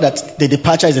he felt that the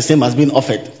departure is the same as being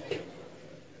offered.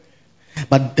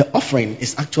 But the offering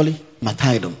is actually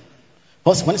martyrdom.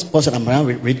 When Paul said, I'm now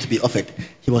ready to be offered,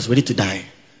 he was ready to die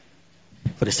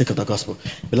for the sake of the gospel.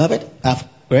 Beloved, I've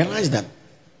realized that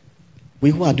we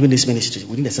who are doing this ministry,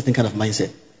 we need a certain kind of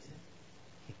mindset.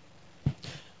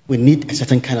 We need a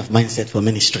certain kind of mindset for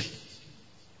ministry.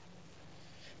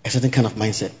 A certain kind of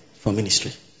mindset for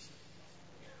ministry.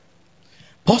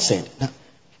 Paul said, now,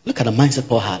 look at the mindset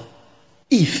Paul had.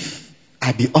 If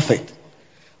I be offered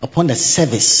upon the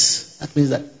service, that means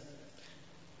that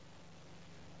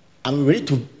I'm ready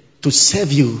to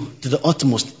serve you to the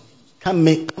utmost. Come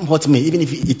hurt me, even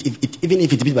if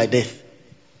it be by death.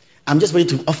 I'm just ready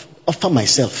to offer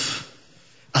myself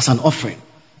as an offering.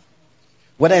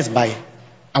 Whether it's by,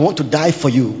 I want to die for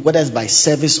you, whether it's by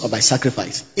service or by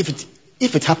sacrifice.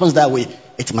 If it happens that way,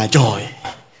 it's my joy.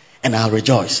 And I'll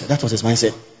rejoice. That was his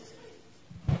mindset.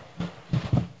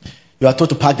 You are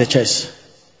told to park the church.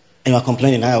 And you are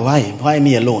complaining, why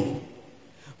me alone?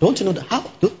 Don't you know that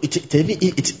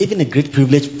it's even a great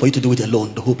privilege for you to do it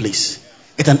alone, the whole place.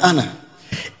 It's an honor.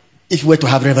 If you were to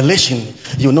have revelation,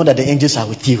 you know that the angels are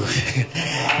with you.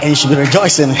 And you should be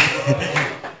rejoicing.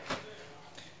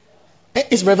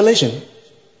 It's revelation.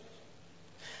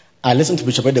 I listened to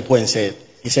Bishop Oyedepo and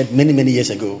he said many, many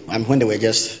years ago, when they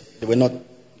were not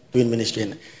doing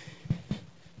ministry,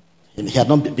 and he had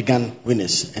not begun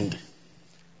witness, and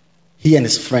he and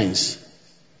his friends,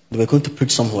 they were going to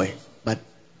preach somewhere, but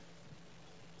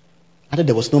either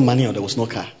there was no money or there was no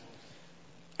car.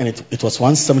 And it was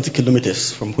 170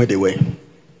 kilometers from where they were. And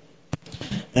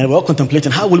we were all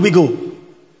contemplating, how will we go?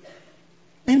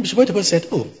 And Bishop Oyedepo said,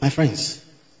 oh, my friends,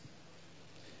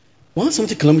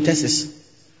 170 kilometers is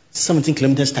 17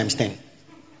 kilometers times 10.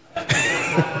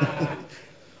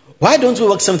 Why don't we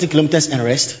walk 70 kilometers and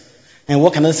rest? And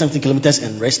walk another 70 kilometers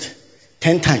and rest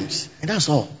 10 times? And that's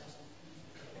all.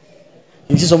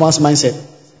 You see someone's mindset.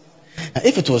 Now,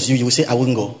 if it was you, you would say, I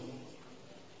wouldn't go.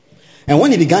 And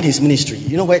when he began his ministry,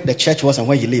 you know where the church was and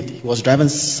where he lived? He was driving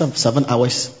 7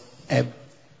 hours.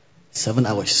 7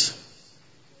 hours.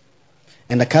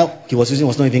 And the car he was using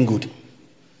was not even good.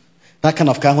 That kind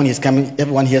of car, when he's coming,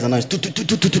 everyone hears a noise.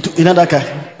 You know that car?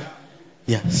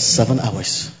 Yeah, 7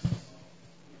 hours.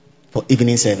 For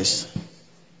evening service.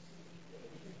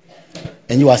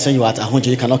 And you are saying you are at Ahonjo,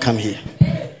 you cannot come here.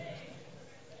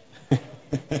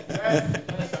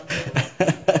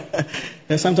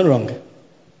 There's something wrong.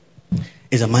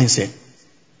 It's a mindset.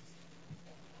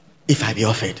 If I be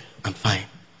offered, I'm fine.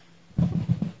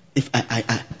 If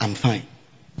I'm fine.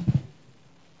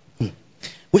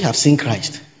 We have seen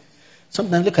Christ.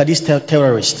 Sometimes look at these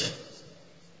terrorists.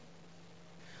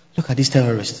 Look at these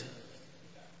terrorists.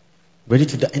 Ready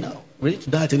to die, ready to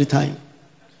die at any time.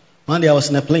 One day I was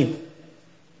in a plane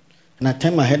and I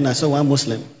turned my head and I saw one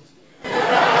Muslim.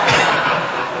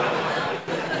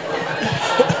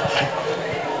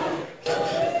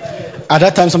 At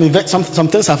that time, some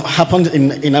things have happened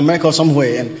in America or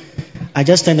somewhere, and I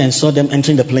just turned and saw them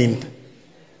entering the plane.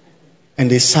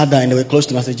 And they sat down and they were close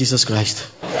to me. I said, Jesus Christ.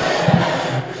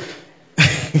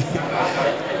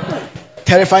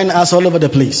 Terrifying us all over the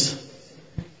place.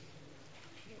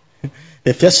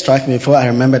 They first struck me before I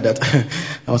remembered that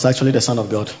I was actually the Son of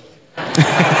God.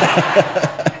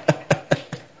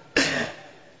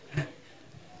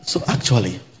 So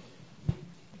actually,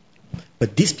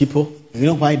 but these people, you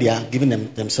know why they are giving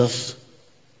themselves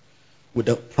with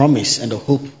the promise and the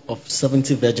hope of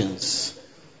 70 virgins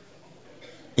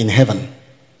in heaven.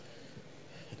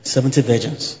 70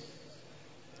 virgins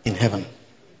in heaven.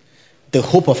 The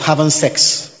hope of having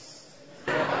sex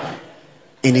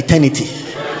in eternity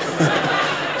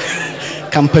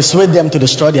can persuade them to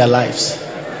destroy their lives.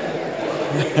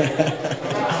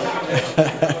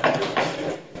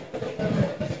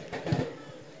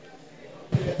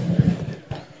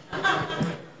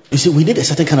 You see, we need a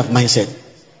certain kind of mindset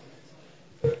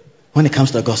when it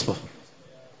comes to the gospel.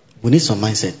 We need some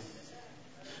mindset.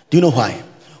 Do you know why?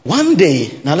 One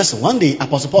day,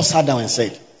 Apostle Paul sat down and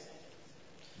said,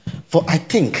 for I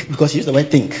think, because he used the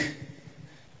word think,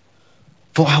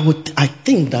 for I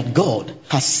think that God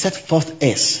has set forth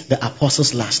us, the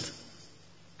apostles last,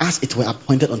 as it were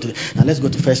appointed unto them. Now let's go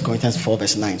to 1 Corinthians 4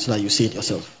 verse 9 so that you see it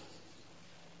yourself.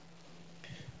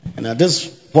 And now this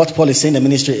is what Paul is saying the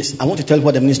ministry is. I want to tell you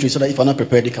what the ministry is so that if you're not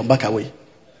prepared, you can back away.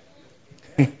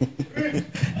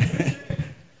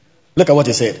 Look at what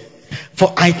he said.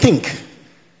 For I think,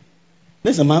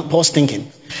 this is a man Paul's thinking.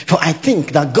 For I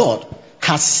think that God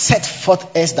has set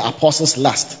forth us the apostles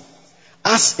last,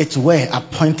 as it were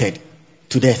appointed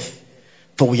to death.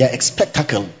 For we are a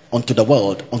spectacle unto the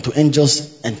world, unto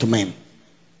angels and to men.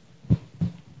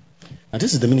 Now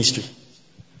this is the ministry.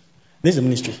 This is the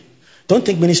ministry. Don't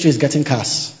think ministry is getting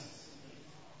cars.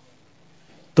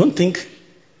 Don't think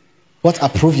what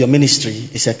approve your ministry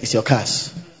is your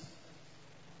cars.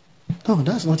 No,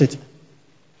 that's not it.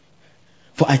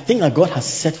 For I think that God has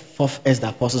set forth as the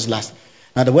apostles last.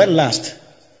 Now the word last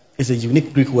is a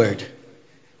unique Greek word,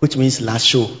 which means last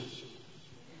show.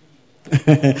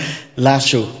 Last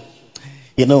show.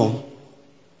 You know,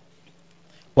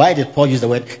 why did Paul use the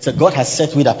word? He said God has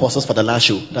set with the apostles for the last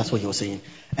show. That's what he was saying.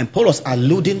 And Paul was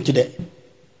alluding to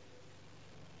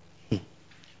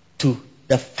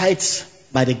the fights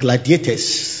by the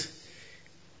gladiators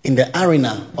in the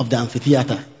arena of the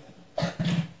amphitheater.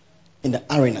 In the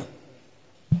arena.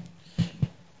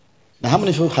 Now, how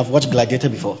many of you have watched Gladiator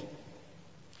before?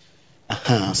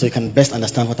 So you can best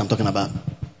understand what I'm talking about.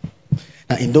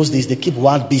 Now, in those days, they keep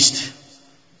wild beasts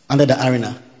under the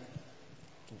arena.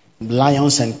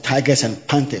 Lions and tigers and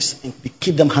panthers. And they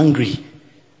keep them hungry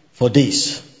for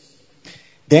days.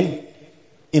 Then,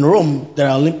 in Rome, there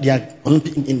are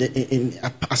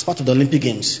as part of the Olympic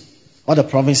Games, all the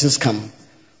provinces come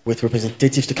with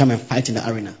representatives to come and fight in the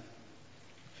arena.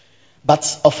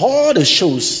 But of all the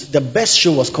shows, the best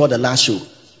show was called the last show.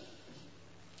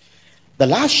 The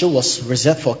last show was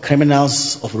reserved for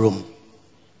criminals of Rome.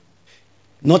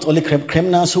 Not only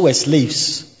criminals who were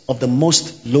slaves of the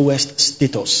most lowest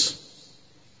status.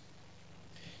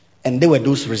 And they were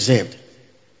those reserved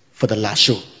for the last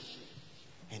show.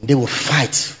 And they will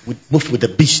fight with the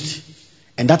beast.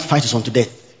 And that fight is unto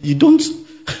death. You don't...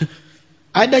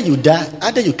 either you die,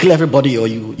 either you kill everybody or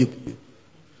you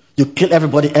kill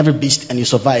everybody, every beast, and you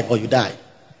survive or you die.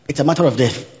 It's a matter of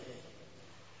death.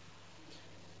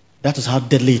 That is how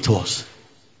deadly it was.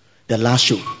 The last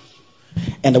show.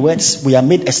 And the words, we are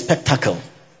made a spectacle.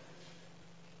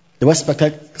 The word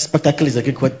spectacle is a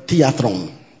Greek word,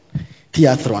 theatron.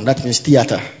 Theatron, that means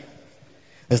theater.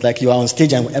 It's like you are on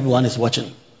stage and everyone is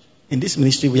watching. In this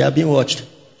ministry, we are being watched.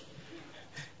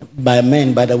 By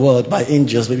men, by the world, by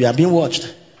angels, but we are being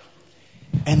watched.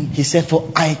 And he said,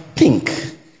 for I think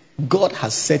God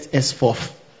has set us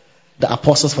forth, the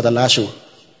apostles, for the last show.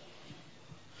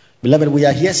 Beloved, we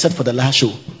are here set for the last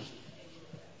show.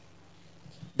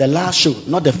 The last show,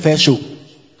 not the first show.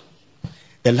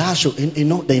 The last show, you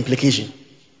know the implication.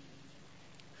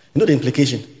 You know the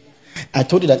implication. I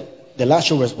told you that the last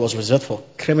show was reserved for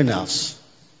criminals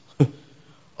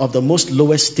of the most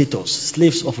lowest status,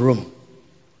 slaves of Rome.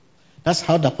 That's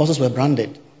how the apostles were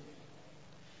branded.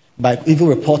 By evil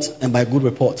report and by good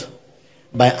report.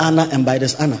 By honor and by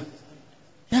dishonor.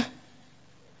 Yeah.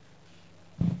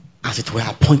 As it were,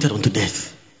 appointed unto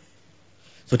death.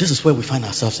 So this is where we find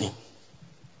ourselves in.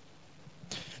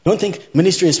 Don't think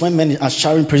ministry is when men are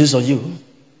showering praises on you.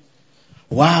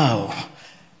 Wow.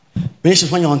 Ministry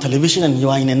is when you're on television and you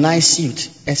are in a nice suit.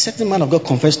 A certain man of God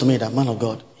confessed to me that man of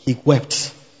God, he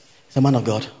wept. He's a man of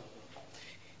God.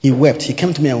 He wept. He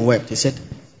came to me and wept. He said,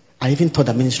 I even thought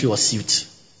that ministry was suit.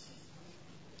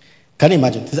 Can you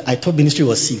imagine? He said, I thought ministry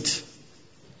was suit.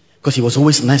 Because he was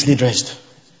always nicely dressed.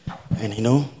 And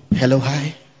hello,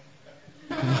 hi.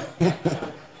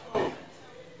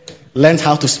 Learned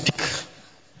how to speak.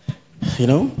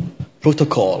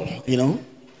 Protocol,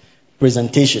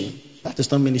 presentation. That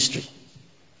is not ministry.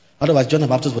 Otherwise, John the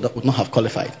Baptist would not have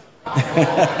qualified.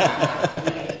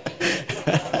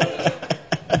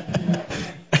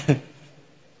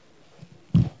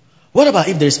 What about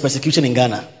if there is persecution in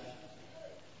Ghana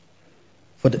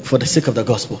for the sake of the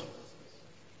gospel?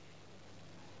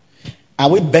 Are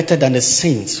we better than the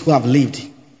saints who have lived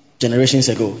generations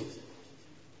ago?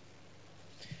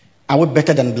 Are we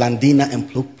better than Blandina and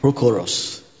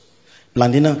Prochorus?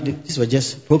 Blandina,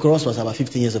 Prochorus was about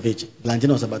 15 years of age. Blandina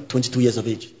was about 22 years of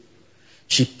age.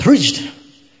 She preached.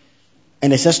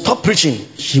 And they said, stop preaching.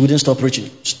 She wouldn't stop preaching.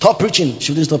 Stop preaching.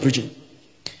 She wouldn't stop preaching.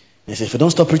 They said, if you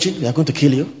don't stop preaching, we are going to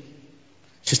kill you.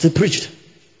 She still preached.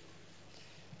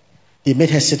 They made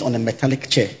her sit on a metallic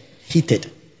chair,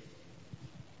 heated.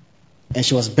 And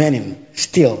she was burning.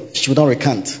 Still, she would not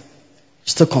recant.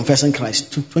 Still confessing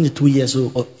Christ. 22 years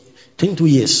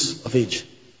of age.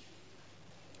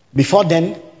 Before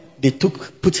then, they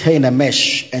put her in a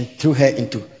mesh and threw her in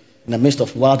the midst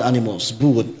of wild animals,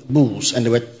 bulls, and they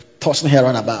were tossing her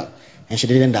around about. And she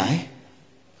didn't die.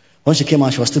 When she came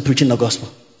out, she was still preaching the gospel.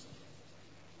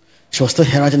 She was still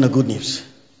heralding the good news.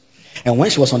 And when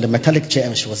she was on the metallic chair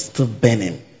and she was still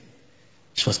burning,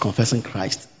 she was confessing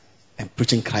Christ and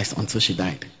preaching Christ until she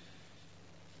died.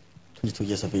 22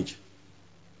 years of age.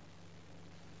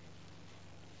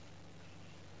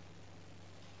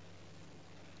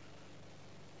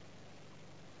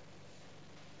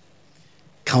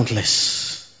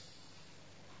 Countless.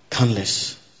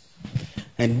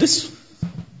 And this,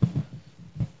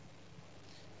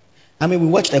 we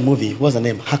watched a movie. What's the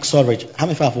name? Hacksaw Ridge. How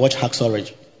many of you have watched Hacksaw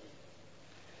Ridge?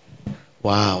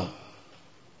 Wow.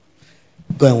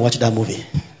 Go and watch that movie.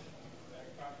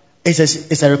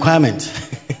 It's a requirement.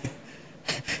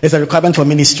 It's a requirement for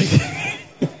ministry.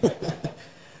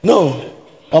 No.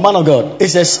 Oh, man of God.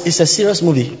 It's a serious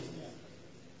movie.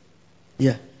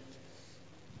 Yeah.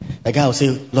 The guy will say,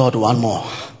 Lord, one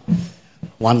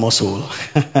more soul.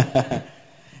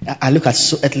 I look at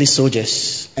earthly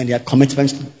soldiers and their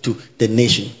commitment to the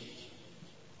nation.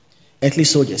 Earthly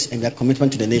soldiers and their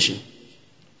commitment to the nation.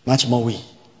 Much more we.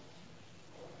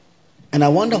 And I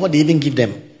wonder what they even give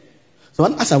them. So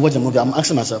as I watch the movie, I'm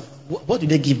asking myself, what do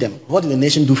they give them? What did the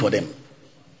nation do for them?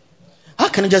 How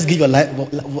can you just give your life,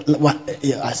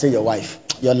 I say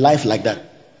your life like that?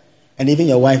 And even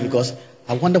your wife, because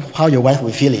I wonder how your wife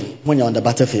will be feeling when you're on the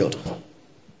battlefield.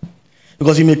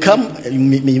 Because you may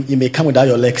come without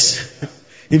your legs,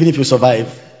 even if you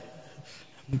survive.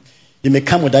 You may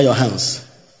come without your hands.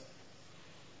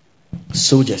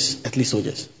 Soldiers, earthly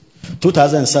soldiers.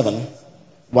 2007,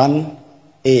 1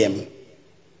 a.m.,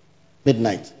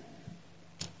 midnight.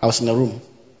 I was in a room.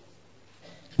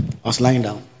 I was lying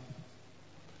down.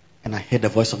 And I heard the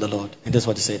voice of the Lord. And this is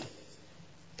what he said.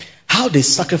 How they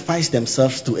sacrifice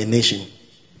themselves to a nation,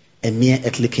 a mere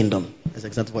earthly kingdom. That's the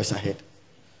exact voice I heard.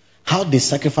 How they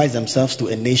sacrifice themselves to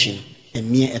a nation, a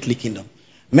mere earthly kingdom.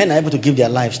 Men are able to give their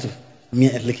lives to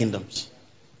mere earthly kingdoms.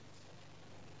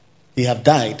 They have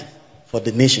died for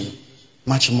the nation,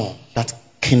 much more, that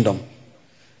kingdom,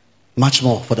 much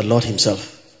more for the Lord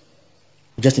himself.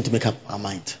 We just need to make up our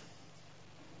mind.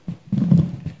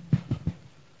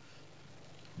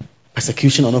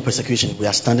 Persecution or no persecution, we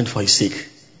are standing for his sake.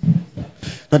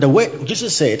 Now the way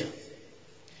Jesus said,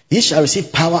 ye shall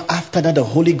receive power after that the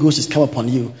Holy Ghost is come upon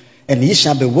you, and ye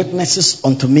shall be witnesses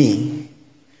unto me,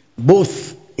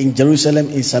 both in Jerusalem,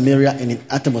 in Samaria, and in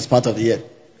uttermost part of the earth.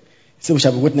 So we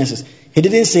shall be witnesses. He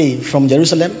didn't say from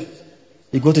Jerusalem,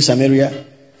 you go to Samaria,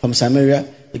 from Samaria,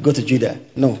 you go to Judah.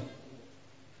 No.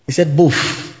 He said both.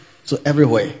 So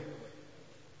everywhere.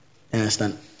 You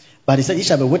understand? But he said, ye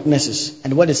shall be witnesses.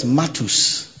 And the word is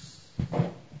martus.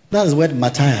 That is the word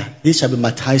martyr. Ye shall be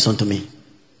martyrs unto me.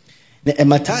 Now, a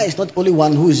martyr is not only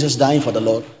one who is just dying for the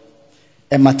Lord.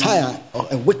 A martyr or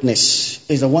a witness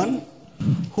is the one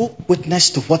who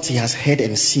witnessed to what he has heard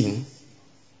and seen.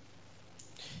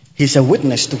 He's a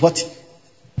witness to what.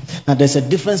 Now there's a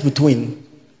difference between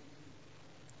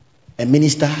a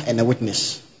minister, and a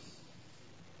witness.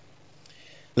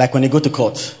 Like when you go to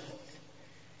court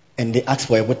and they ask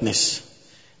for a witness.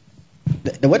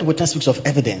 The word witness speaks of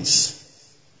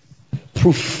evidence,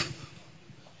 proof.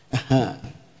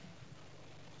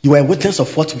 You are a witness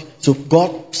of what. So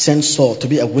God sent Saul to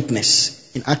be a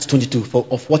witness in Acts 22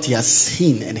 of what he has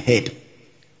seen and heard.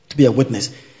 To be a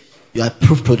witness. You are a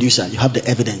proof producer. You have the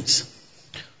evidence.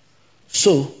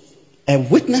 So a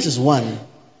witness is one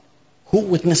who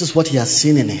witnesses what he has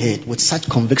seen and heard with such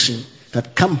conviction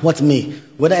that come what may,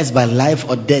 whether it's by life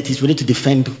or death, he's ready to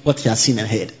defend what he has seen and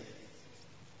heard.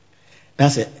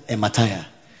 That's a martyr.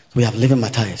 We have living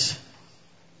martyrs.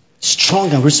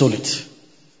 Strong and resolute.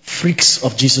 Freaks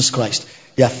of Jesus Christ.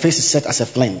 Their face is set as a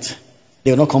flint.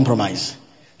 They will not compromise.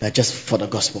 They're just for the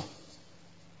gospel.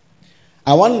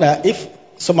 I wonder if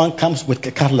someone comes with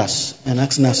a cutlass and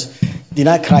asks us,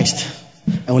 deny Christ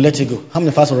and we'll let you go. How many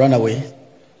of us will run away?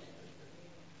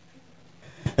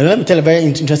 And let me tell a very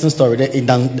interesting story. It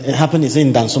happened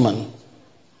in Dansoman.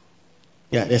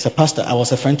 Yeah, there's a pastor. I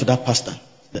was a friend to that pastor.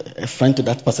 A friend to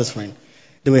that pastor's friend.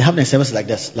 They were having a service like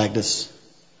this.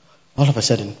 All of a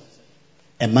sudden,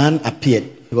 a man appeared.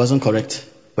 He wasn't correct,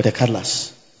 with a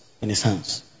cutlass in his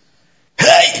hands.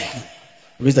 Hey!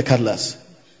 Raise the cutlass.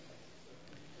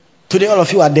 Today all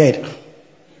of you are dead.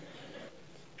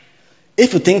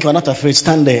 If you think you're not afraid,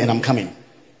 stand there and I'm coming.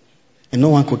 And no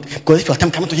one could. Because if you are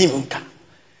coming to him,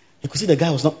 you could see the guy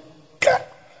was not.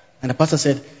 And the pastor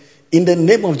said, in the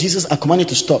name of Jesus, I command you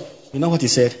to stop. You know what he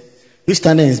said? You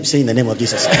stand there and say in the name of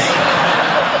Jesus.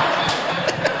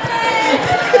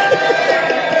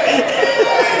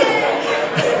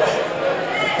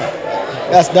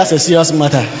 That's a serious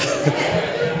matter.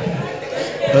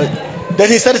 Then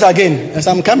he said it again. I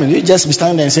said, I'm coming. You just be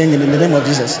standing there and saying in the name of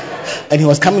Jesus. And he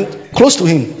was coming close to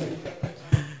him.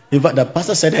 The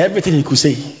pastor said everything he could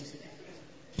say.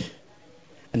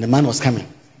 And the man was coming.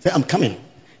 He said, I'm coming.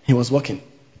 He was walking.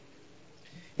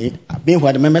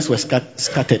 Meanwhile, the members were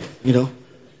scattered,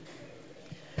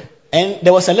 And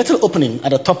there was a little opening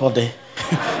at the top of the...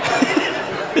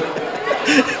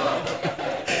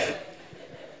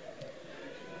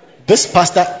 This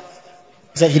pastor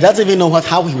said he doesn't even know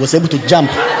how he was able to jump.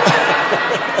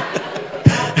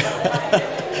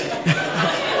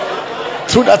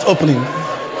 Through that opening.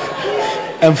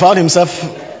 And found himself...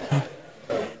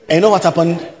 And you know what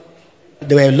happened?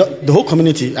 There were the whole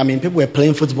community, people were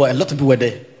playing football. A lot of people were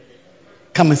there.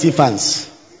 Come and see fans.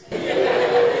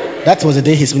 That was the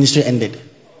day his ministry ended.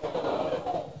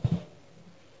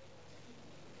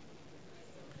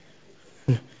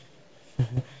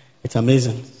 It's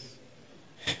amazing.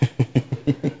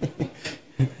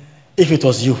 If it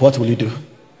was you, what will you do?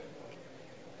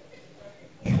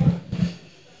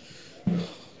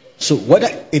 So whether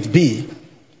it be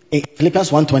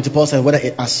Philippians 1:20, Paul said, whether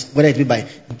it be by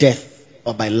death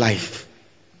or by life,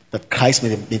 that Christ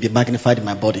may be magnified in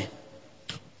my body.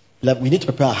 We need to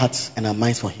prepare our hearts and our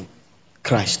minds for him.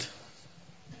 Christ,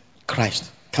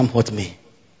 come what may.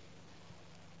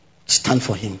 Stand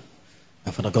for him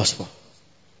and for the gospel.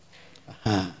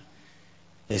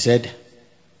 They said,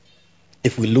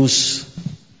 if we lose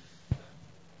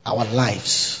our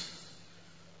lives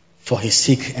for his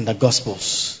sake and the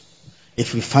gospels,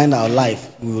 if we find our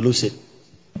life, we will lose it.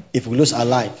 If we lose our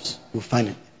lives, we'll find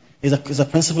it. It's a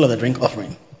principle of the drink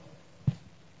offering.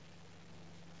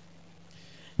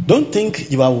 Don't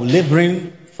think you are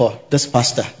laboring for this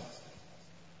pastor.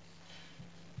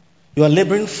 You are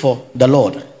laboring for the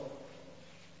Lord.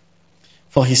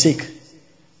 For his sake.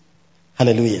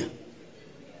 Hallelujah.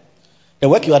 The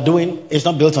work you are doing is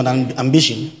not built on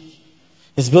ambition.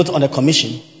 It's built on a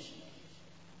commission.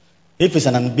 If it's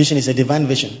an ambition, it's a divine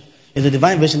vision. It's a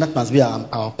divine vision that must be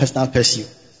our personal pursuit.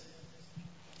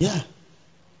 Yeah.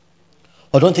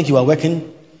 Or don't think you are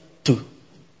working to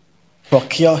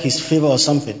procure his favor or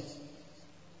something.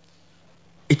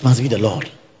 It must be the Lord.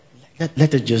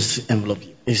 Let it just envelope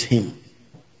you. It's him.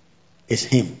 It's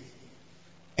him.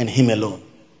 And him alone.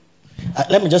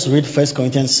 Let me just read 1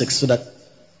 Corinthians 6 so that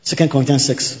 2 Corinthians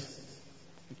 6.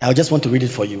 I just want to read it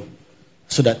for you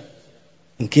so that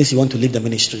in case you want to leave the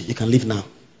ministry, you can leave now.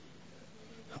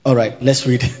 All right, let's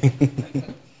read.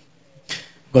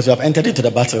 Because you have entered into the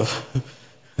battle.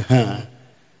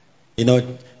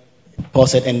 Paul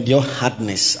said, endure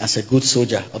hardness as a good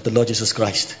soldier of the Lord Jesus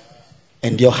Christ.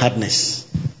 Endure hardness.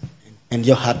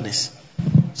 Endure hardness.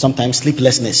 Sometimes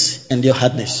sleeplessness. Endure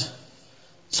hardness.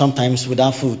 Sometimes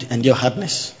without food. Endure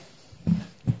hardness.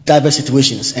 Diverse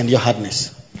situations. Endure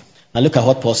hardness. Now look at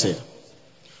what Paul said.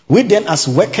 We then as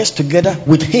workers together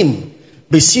with him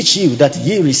beseech you that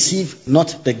ye receive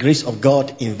not the grace of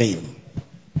God in vain.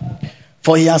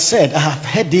 For he has said, I have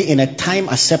heard thee in a time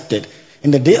accepted.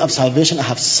 In the day of salvation I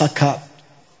have succored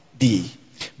thee.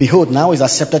 Behold, now is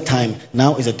accepted time.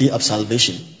 Now is a day of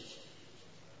salvation.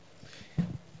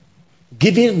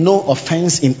 Giving no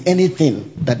offense in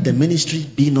anything, that the ministry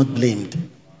be not blamed.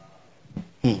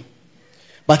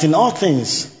 But in all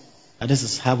things, and this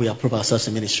is how we approve ourselves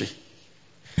in ministry.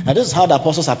 And this is how the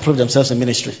apostles approve themselves in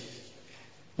ministry.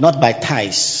 Not by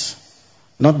ties,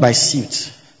 not by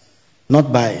suit,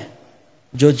 not by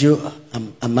Giorgio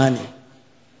Armani.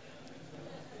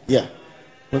 Yeah.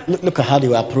 Look at how they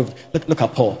were approved. Look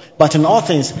at Paul. But in all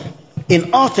things,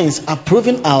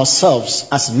 approving ourselves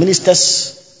as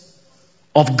ministers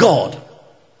of God.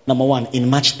 Number one, in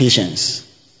much patience.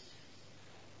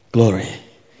 Glory.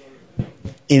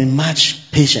 In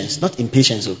much patience. Not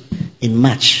impatience, in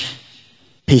much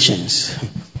patience.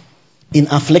 In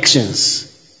afflictions.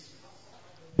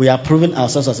 We are proving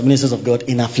ourselves as ministers of God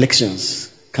in afflictions.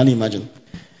 Can you imagine?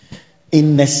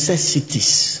 In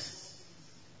necessities.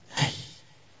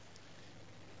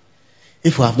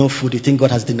 If you have no food, you think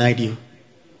God has denied you.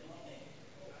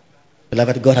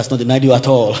 Beloved, God has not denied you at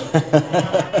all.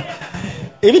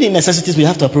 Even in necessities, we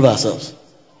have to approve ourselves.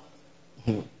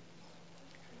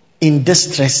 In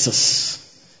distresses.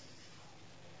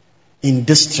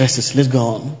 Let's go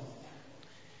on.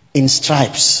 In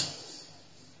stripes.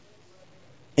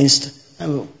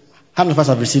 How many of us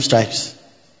have received stripes?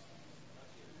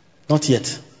 Not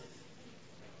yet.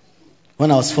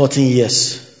 When I was 14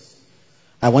 years,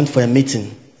 I went for a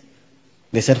meeting.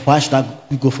 They said, why should I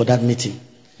go for that meeting?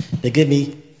 They gave me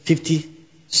 50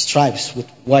 stripes with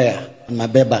wire on my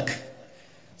bare back.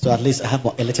 So at least I have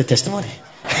a little testimony.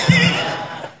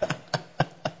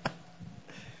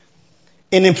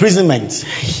 In imprisonment.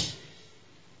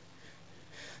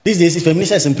 These days, if a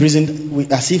minister is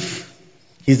imprisoned, as if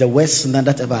he's the worst sinner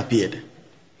that ever appeared.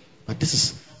 But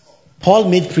Paul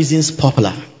made prisons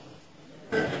popular.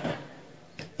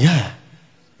 Yeah,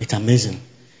 it's amazing.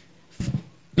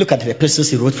 Look at the epistles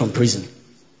he wrote from prison.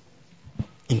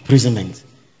 Imprisonment,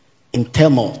 in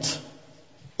tumult,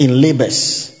 in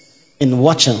labors, in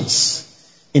watchings,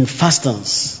 in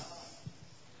fastings.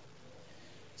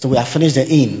 So we have finished the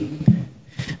in.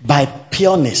 By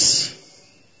pureness.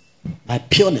 By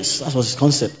pureness, that was his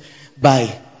concept.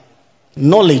 By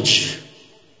knowledge,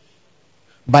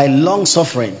 by long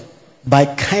suffering, by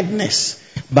kindness,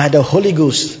 by the Holy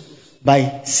Ghost,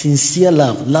 by sincere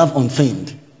love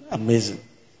unfeigned. Amazing.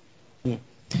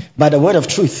 By the word of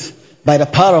truth, by the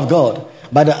power of God,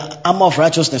 by the armor of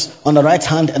righteousness on the right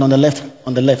hand and on the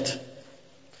left,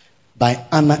 by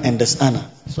honor and dishonor.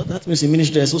 So that means in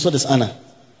ministry there's also dishonor.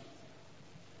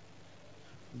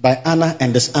 By honor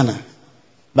and dishonor.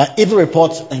 By evil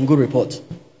report and good report.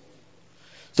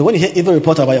 So when you hear evil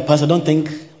report about your pastor, don't think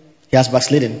he has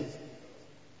backslidden.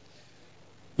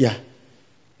 Yeah.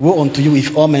 Woe unto you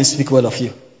if all men speak well of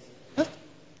you.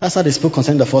 That's how they spoke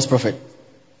concerning the false prophet.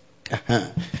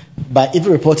 By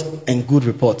evil report and good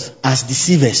report, as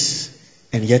deceivers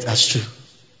and yet as true.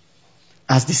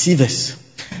 As deceivers.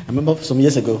 I remember some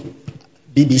years ago,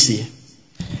 BBC,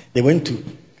 they went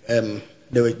to,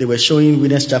 they were showing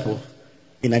Winners Chapel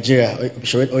in Nigeria,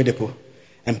 Oedepo,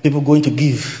 and people going to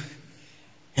give.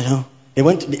 You know, they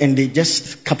went and they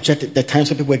just captured the times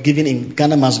when people were giving in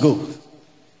Ghana Must Go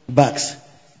bags.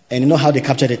 And you know how they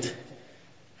captured it?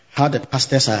 How the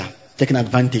pastors are taking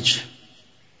advantage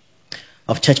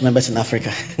of church members in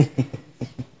Africa.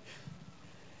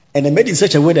 And they made it in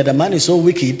such a way that the man is so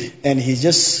wicked and he's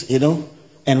just,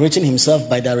 enriching himself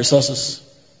by their resources.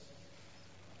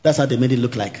 That's how they made it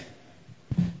look like.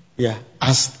 Yeah,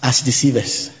 as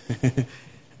deceivers.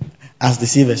 As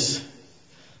deceivers.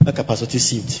 Look at Pastor T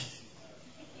seed.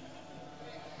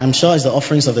 I'm sure it's the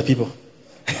offerings of the people.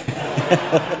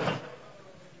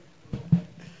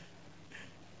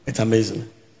 It's amazing.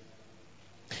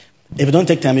 If you don't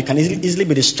take time, you can easily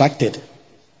be distracted.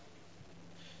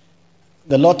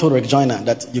 The Lord told Rick Joyner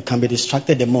that you can be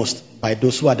distracted the most by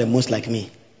those who are the most like me.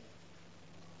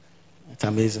 It's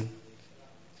amazing.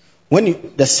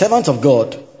 When the servant of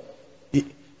God,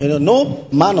 no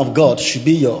man of God should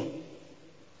be your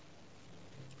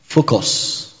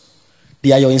focus.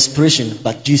 They are your inspiration,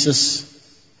 but Jesus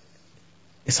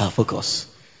is our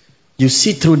focus. You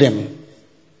see through them,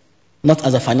 not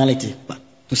as a finality, but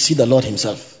to see the Lord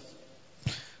himself.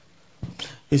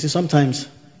 You see, sometimes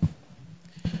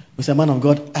we say, man of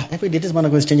God, every day this man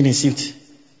of God is changing his suit.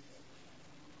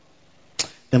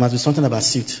 There must be something about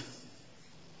suit.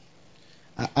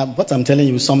 What I'm telling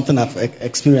you is something I've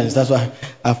experienced. That's what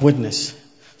I've witnessed.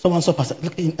 Someone saw Pastor.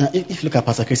 If you look at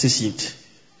Pastor Chris's suit,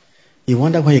 you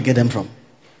wonder where you get them from.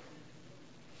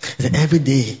 Every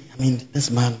day,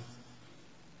 this man,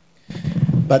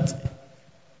 But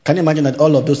can you imagine that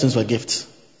all of those things were gifts?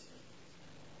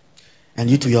 And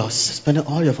you to yours, spending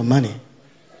all your money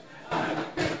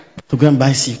to go and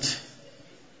buy seat,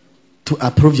 to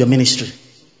approve your ministry.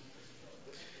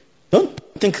 Don't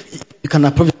think you can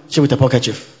approve your ministry with a pocket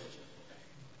chief.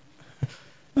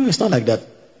 No, it's not like that.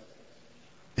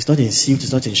 It's not in suit,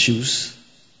 it's not in shoes.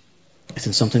 It's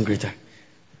in something greater.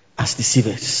 As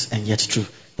deceivers and yet true.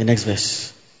 The next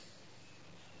verse.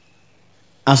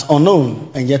 As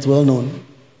unknown and yet well known.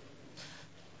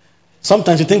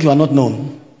 Sometimes you think you are not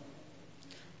known.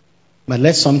 But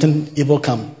let something evil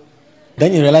come.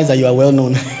 Then you realize that you are well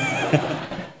known.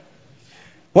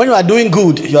 When you are doing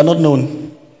good, you are not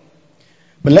known.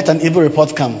 But let an evil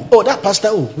report come. Oh, that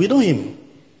pastor, we know him.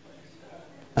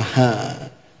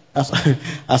 As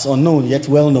unknown yet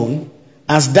well known.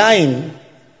 As dying,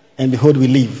 and behold we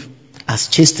live. As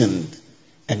chastened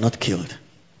and not killed.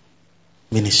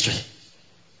 Ministry.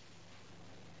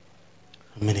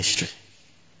 Ministry.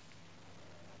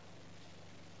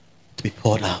 To be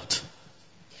poured out.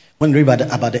 When we read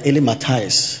about the early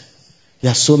martyrs,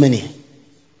 there are so many,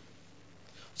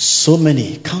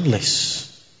 countless.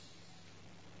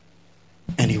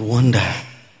 And you wonder,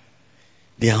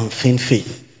 their unfeigned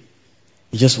faith.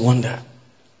 You just wonder.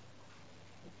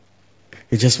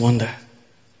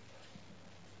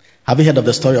 Have you heard of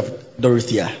the story of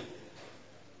Dorothea?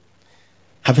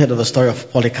 Have you heard of the story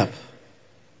of Polycarp?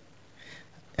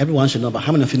 Everyone should know, but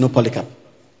how many of you know Polycarp?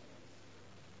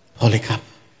 Polycarp.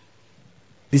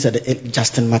 These are the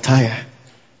Justin Martyr.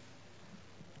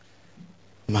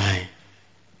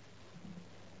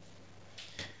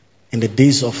 In the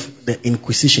days of the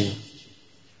Inquisition,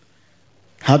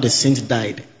 how the saints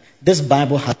died. This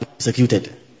Bible has been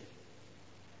executed.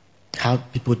 How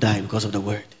people died because of the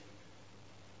word.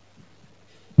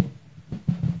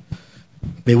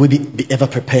 May we be ever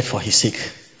prepared for his sake,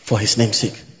 for his name's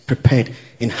sake. Prepared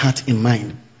in heart, in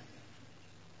mind.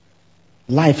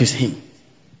 Life is him.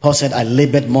 Paul said, I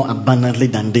labored more abundantly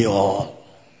than they all.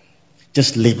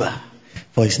 Just labor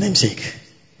for his name's sake.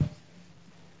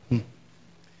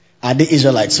 Are they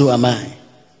Israelites? So am I.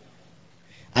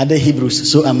 Are they Hebrews?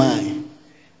 So am I.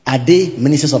 Are they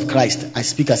ministers of Christ? I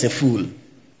speak as a fool.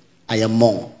 I am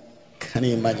more. Can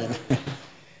you imagine?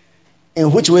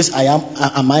 In which ways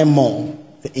am I more?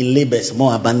 In labors,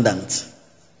 more abundant.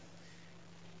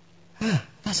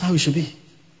 That's how it should be.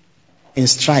 In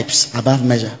stripes, above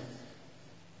measure.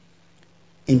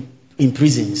 In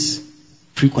prisons,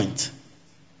 frequent.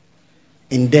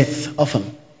 In death,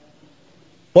 often.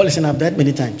 Paul is saying, I've died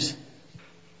many times.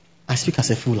 I speak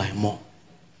as a fool, I am more.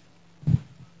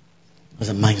 There's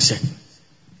a mindset.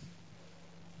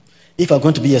 If you're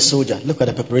going to be a soldier, look at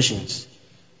the preparations.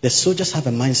 The soldiers have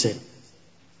a mindset.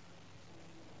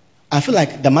 I feel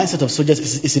like the mindset of soldiers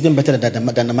is even better than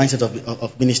the mindset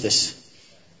of ministers.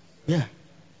 Yeah.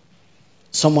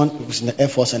 Someone was in the Air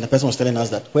Force and the person was telling us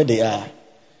that where they are,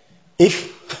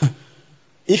 if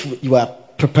you are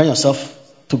preparing yourself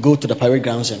to go to the parade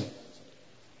grounds and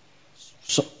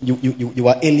so you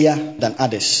are earlier than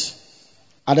others.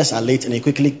 Others are late and you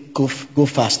quickly go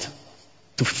fast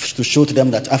to show to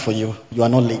them that for you are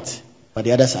not late, but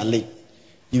the others are late.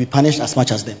 You'll be punished as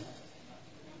much as them.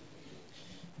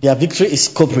 Their victory is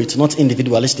corporate, not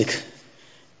individualistic.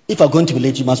 If you are going to be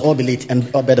late, you must all be late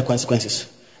and all bear the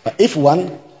consequences. But if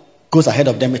one goes ahead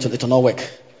of them, it will not work.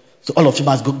 So all of you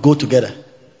must go together.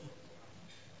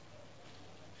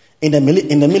 In the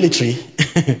military,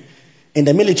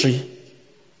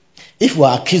 if you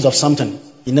are accused of something,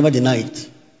 you never deny it.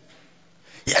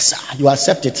 Yes, sir, you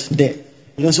accept it there.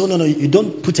 You don't say, oh, no, you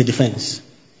don't put a defense.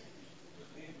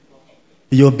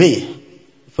 You obey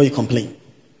before you complain.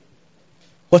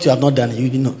 What you have not done, you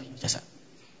know. Yes, sir.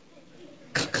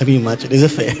 Can you imagine? Is it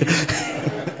fair?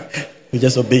 You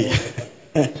just obey.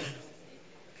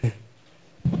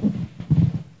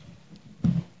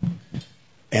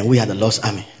 And we are the Lord's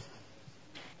army.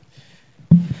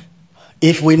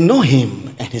 If we know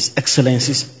him and his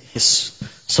excellencies, his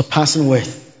surpassing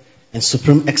worth and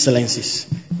supreme excellencies,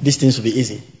 these things will be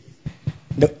easy.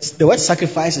 The word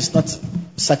sacrifice is not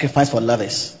sacrifice for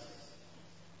lovers.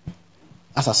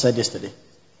 As I said yesterday.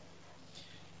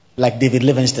 Like David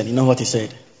Livingstone, you know what he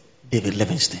said? David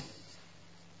Livingstone.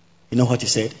 You know what he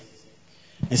said?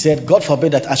 He said, God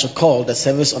forbid that I should call the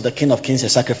service of the King of Kings a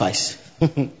sacrifice.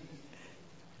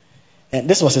 And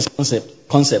this was his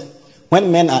concept.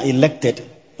 When men are elected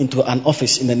into an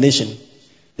office in the nation,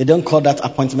 they don't call that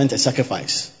appointment a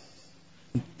sacrifice.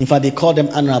 In fact, they call them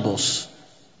honorables.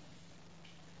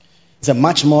 It's a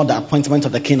much more the appointment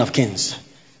of the King of Kings.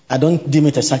 I don't deem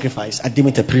it a sacrifice. I deem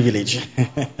it a privilege.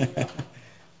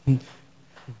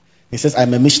 He says,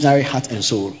 I'm a missionary, heart and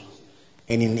soul,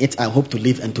 and in it I hope to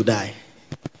live and to die.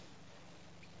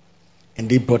 And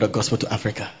they brought the gospel to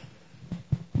Africa.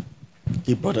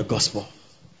 He brought the gospel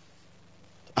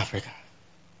to Africa.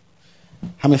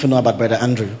 How many of you know about Brother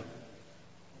Andrew?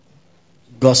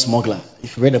 God Smuggler.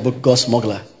 If you read the book God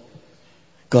Smuggler,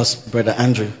 God's Brother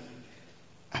Andrew,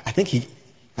 I think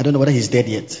I don't know whether he's dead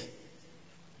yet.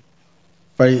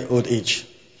 Very old age.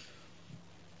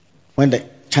 When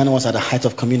China was at the height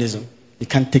of communism, you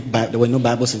can't take Bible. There were no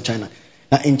Bibles in China.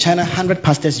 Now in China, 100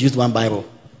 pastors used one Bible.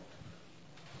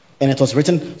 And it was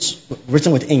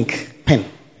written with ink, pen,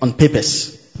 on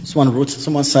papers.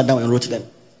 Someone sat down and wrote them.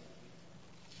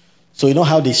 So you know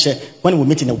how they share. When we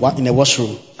meet in a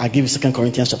washroom, I give you 2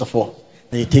 Corinthians chapter 4.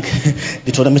 Then you take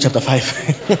Deuteronomy chapter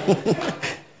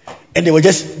 5. And they were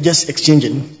just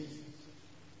exchanging.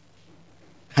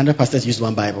 100 pastors used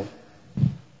one Bible.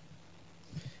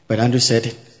 But Andrew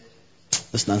said,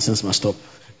 this nonsense must stop.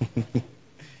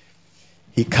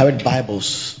 He carried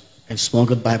Bibles and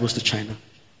smuggled Bibles to China.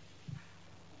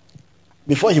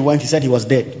 Before he went, he said he was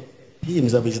dead. He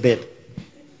himself is dead.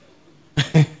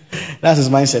 That's his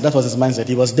mindset. That was his mindset.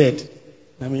 He was dead.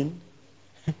 I mean,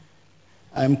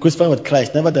 I'm crucified with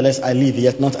Christ. Nevertheless, I live,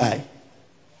 yet not I.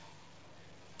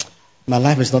 My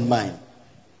life is not mine.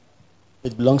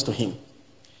 It belongs to him.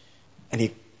 And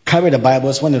he carried the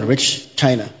Bibles when he reached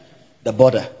China, the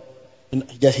border.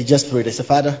 He just prayed. He said,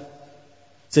 Father,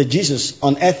 said Jesus,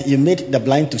 on earth you made the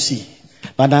blind to see.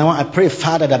 But now I pray,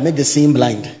 Father, that make the seeing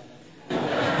blind.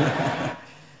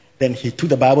 Then he took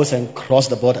the Bibles and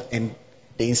crossed the border, and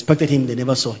they inspected him. They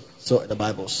never saw the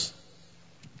Bibles.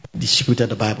 Distributed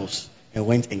the Bibles and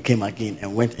went and came again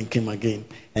and went and came again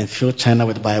and filled China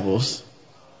with Bibles.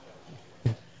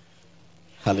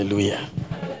 Hallelujah.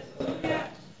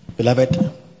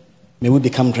 Beloved, may we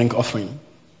become drink offering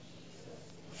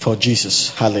for Jesus.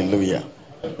 Hallelujah.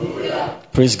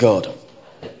 Praise God.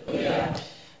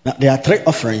 Now there are 3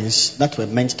 offerings that were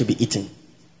meant to be eaten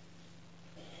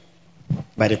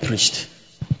by the priest,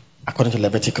 according to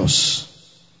Leviticus.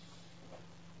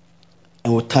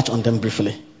 And we'll touch on them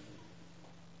briefly.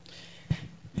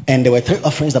 And there were 3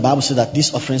 offerings. The Bible says that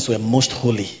these offerings were most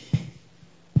holy.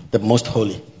 The most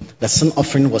holy. The sin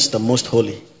offering was the most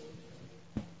holy.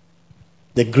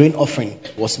 The grain offering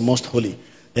was most holy.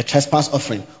 The trespass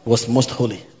offering was most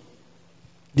holy.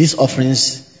 These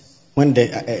offerings, when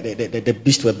the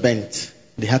beasts were burnt,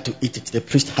 they had to eat it. The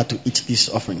priest had to eat these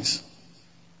offerings.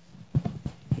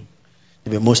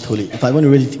 They were most holy. If I want to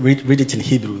read it in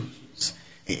Hebrew,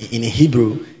 in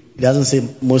Hebrew, it doesn't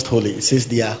say most holy. It says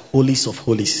they are holies of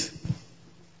holies.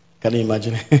 Can you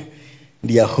imagine?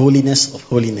 They are holiness of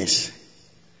holiness.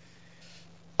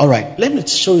 All right, let me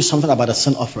show you something about the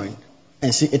sin offering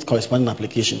and see its corresponding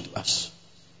application to us.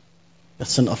 The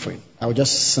sin offering. I will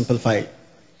just simplify it.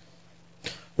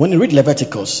 When you read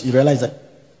Leviticus, you realize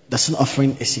that the sin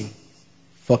offering is in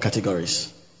 4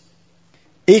 categories.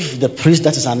 If the priest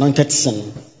that is anointed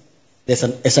sin, there's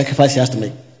a sacrifice he has to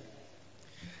make.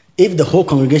 If the whole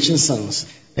congregation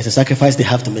sins, there's a sacrifice they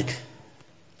have to make.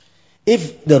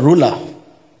 If the ruler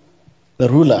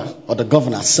or the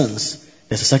governor sins,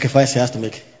 there's a sacrifice he has to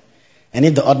make. And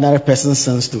if the ordinary person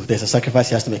sins too, there's a sacrifice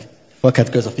he has to make. 4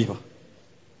 categories of people.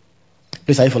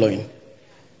 Please, are you following?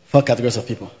 4 categories of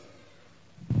people.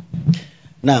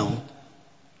 Now,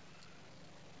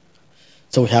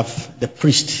 so we have the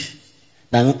priest,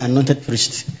 the anointed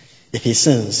priest. If he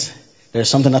sins, there is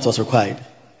something that was required.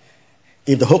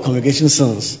 If the whole congregation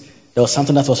sins, there was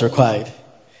something that was required.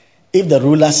 If the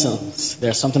ruler sins,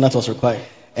 there is something that was required.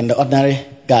 And the ordinary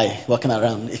guy walking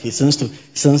around, if he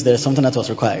sins, there is something that was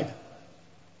required.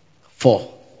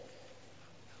 4.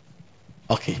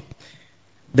 Okay.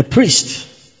 The priest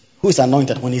who is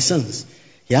anointed, when he sins,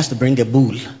 he has to bring a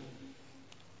bull.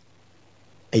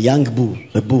 A young bull,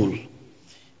 a bull.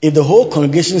 If the whole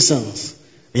congregation sins,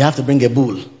 they have to bring a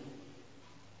bull.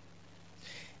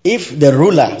 If the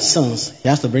ruler sins, he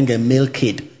has to bring a male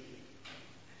kid.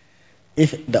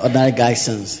 If the ordinary guy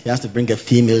sins, he has to bring a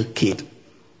female kid.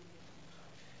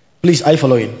 Please, are you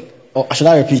following? Or should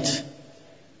I repeat?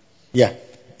 Yeah.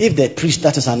 If the priest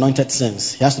that is anointed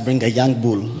sins, he has to bring a young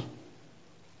bull.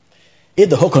 If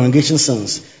the whole congregation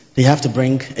sins, they have to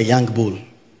bring a young bull.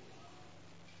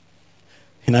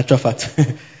 In actual fact,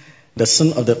 the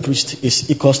sin of the priest is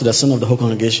equal to the sin of the whole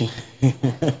congregation.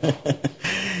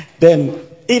 Then,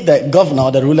 if the governor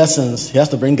or the ruler sins, he has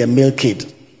to bring a male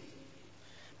kid.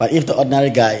 But if the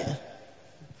ordinary guy,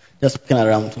 just looking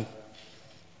around,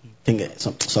 think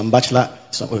some bachelor,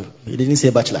 he didn't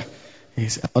say bachelor,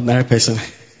 he's an ordinary person.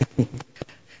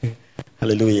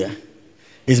 Hallelujah.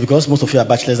 It's because most of you are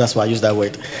bachelors, that's why I use that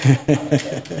word.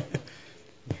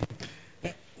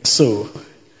 So,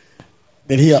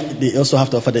 then they also have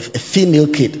to offer a female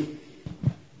kid.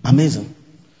 Amazing.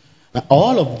 Now,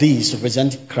 all of these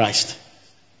represent Christ.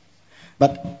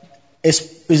 But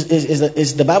is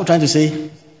the Bible trying to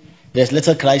say there's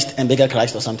little Christ and bigger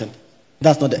Christ or something?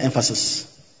 That's not the emphasis.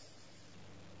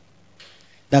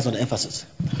 That's not the emphasis.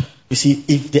 You see,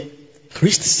 if the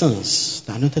priest sins,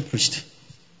 the anointed priest,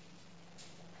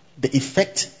 the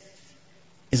effect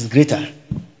is greater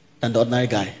than the ordinary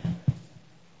guy.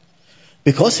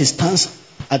 Because he stands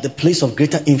at the place of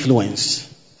greater influence.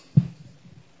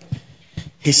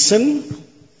 His sin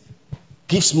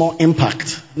gives more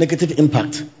impact, negative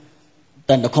impact,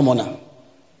 than the commoner.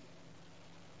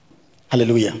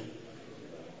 Hallelujah.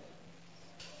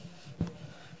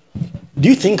 Do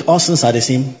you think all sins are the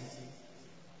same?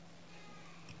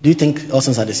 Do you think all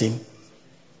sins are the same?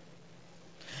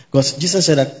 Because Jesus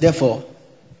said that, therefore,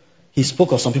 he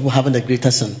spoke of some people having a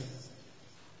greater sin.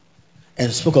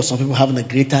 And spoke of some people having a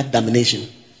greater damnation.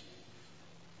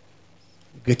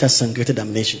 Greater sin, greater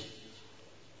damnation.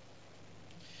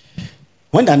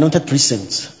 When the anointed priest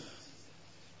sins,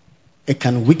 it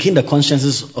can weaken the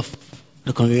consciences of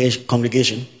the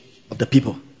congregation of the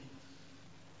people.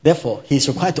 Therefore, he is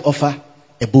required to offer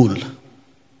a bull.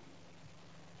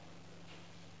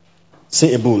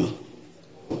 Say a bull.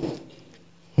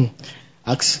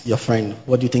 Ask your friend,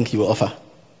 what do you think he will offer?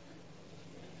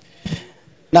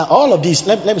 Now, all of these,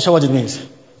 let me show what it means.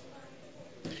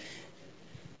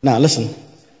 Now, listen.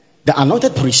 The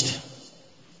anointed priest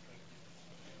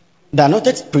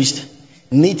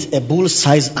needs a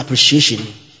bull-sized appreciation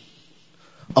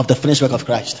of the finished work of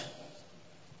Christ.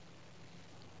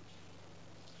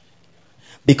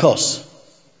 Because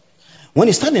when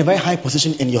you stand in a very high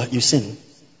position and you sin,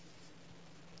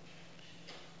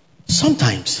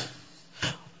 sometimes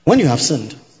when you have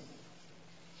sinned,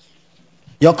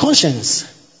 your conscience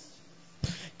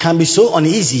can be so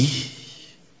uneasy,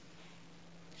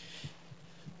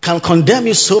 can condemn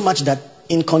you so much that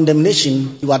in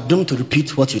condemnation you are doomed to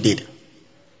repeat what you did.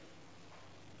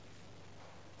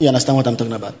 You understand what I'm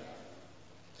talking about?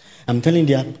 I'm telling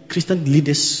you, there are Christian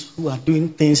leaders who are doing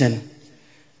things and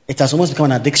it has almost become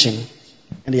an addiction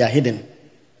and they are hidden.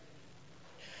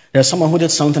 There's someone who did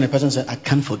something and the person said, I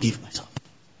can't forgive myself.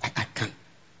 I can't.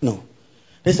 No.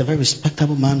 There's a very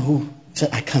respectable man who said,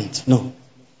 I can't. No.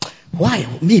 Why?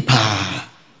 Me pa.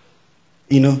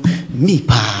 Me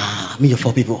pa. Me of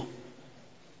four people.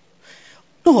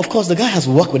 No, of course, the guy has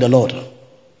worked with the Lord.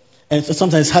 And so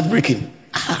sometimes it's heartbreaking.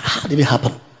 How did it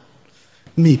happen?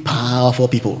 Me pa of four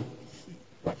people.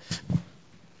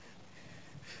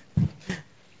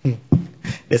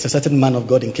 There's a certain man of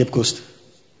God in Cape Coast.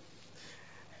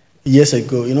 Years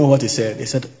ago, you know what he said?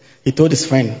 He told his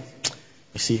friend,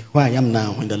 you see, where I am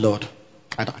now in the Lord,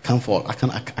 I can't fall. I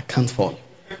can't fall.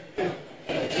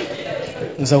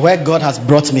 And so where God has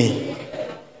brought me,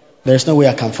 there is no way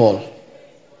I can fall.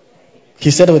 He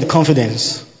said it with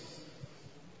confidence.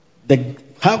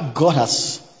 How God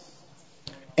has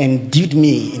endued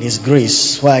me in His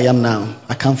grace, where I am now,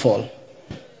 I can't fall.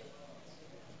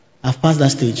 I've passed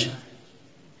that stage.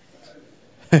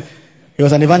 He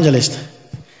was an evangelist.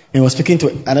 He was speaking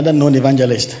to another known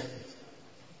evangelist.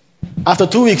 After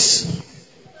 2 weeks,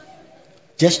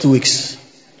 just 2 weeks.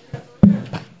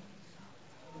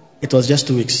 It was just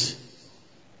 2 weeks.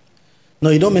 No,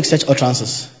 you don't make such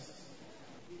utterances.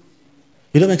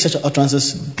 You don't make such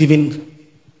utterances giving.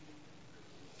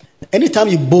 Anytime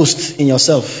you boast in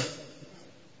yourself,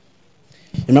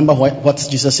 remember what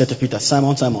Jesus said to Peter,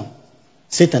 Simon, Simon,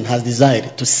 Satan has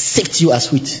desired to sift you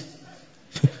as wheat.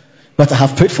 But I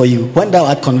have prayed for you. When thou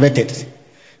art converted,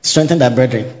 strengthen thy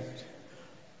brethren.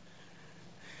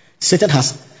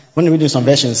 When you read in some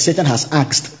versions, Satan has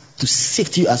asked to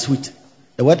sift you as wheat.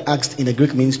 The word asked in the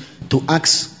Greek means to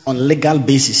ask on legal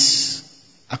basis,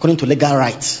 according to legal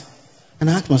right. And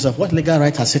I asked myself, what legal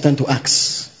right has Satan to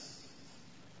ask?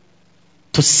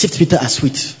 To sift Peter as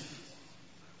wheat.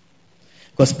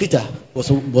 Because Peter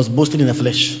was boasting in the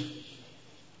flesh.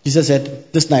 Jesus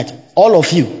said, this night, all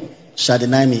of you shall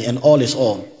deny me, and all is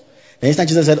all. The instant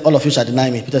Jesus said, all of you shall deny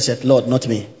me, Peter said, Lord, not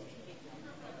me.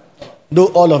 Though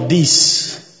all of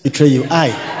these betray you,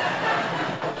 I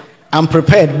am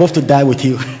prepared both to die with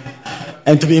you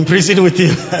and to be imprisoned with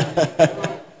you.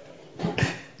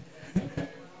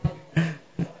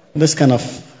 This kind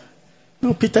of,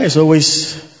 Peter is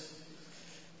always.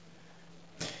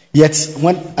 Yet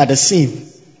when at the scene,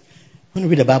 when we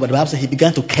read the Bible says he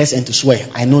began to curse and to swear,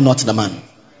 I know not the man.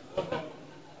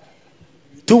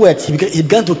 2 words, he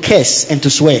began to curse and to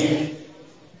swear.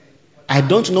 I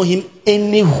don't know him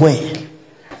anywhere.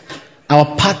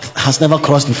 Our path has never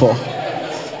crossed before.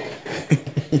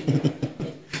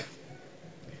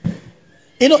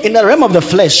 You know, in the realm of the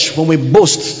flesh, when we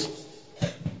boast,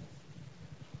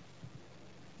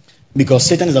 because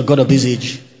Satan is the god of this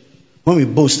age, when we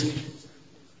boast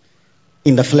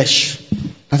in the flesh,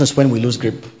 that is when we lose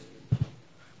grip.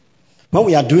 When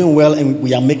we are doing well and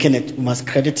we are making it, we must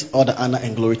credit all the honor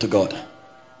and glory to God.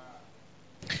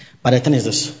 But the thing is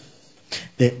this: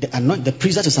 the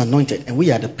priest that is anointed, and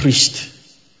we are the priest.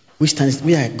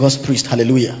 We are God's priest.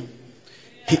 Hallelujah.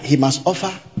 He must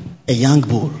offer a young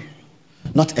bull,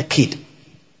 not a kid.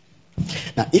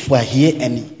 Now, if we are here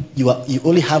and you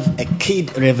only have a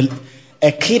kid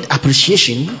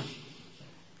appreciation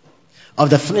of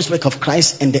the finished work of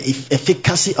Christ and the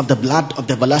efficacy of the blood of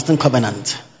the everlasting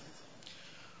covenant,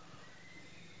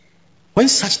 when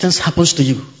such things happens to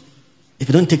you, if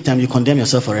you don't take time, you condemn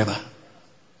yourself forever.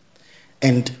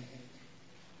 And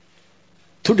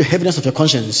through the heaviness of your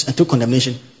conscience and through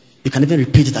condemnation, you can even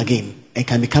repeat it again and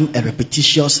can become a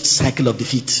repetitious cycle of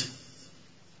defeat.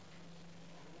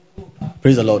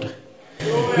 Praise the Lord.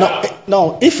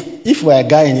 Now, if we're a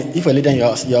guy and if we're a leader and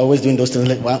you're always doing those things,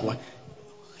 like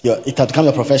it has become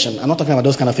your profession. I'm not talking about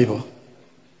those kind of people.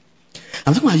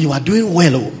 I'm talking about you are doing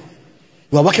well.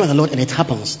 You are working with the Lord and it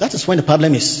happens. That is when the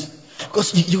problem is.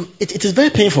 Because it is very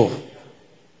painful.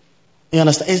 You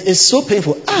understand? It's so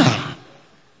painful.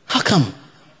 How come?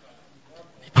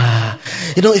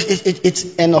 You know,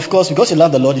 it's and of course, because you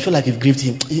love the Lord, you feel like you've grieved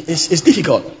Him. It's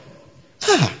difficult.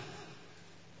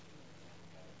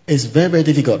 It's very, very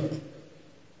difficult.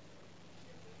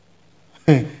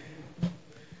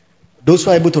 Those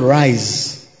who are able to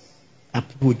rise are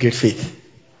people with great faith.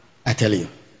 I tell you.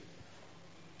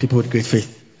 People with great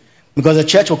faith. Because the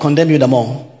church will condemn you the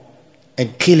more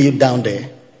and kill you down there.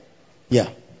 Yeah.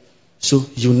 So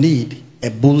you need a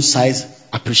bull-size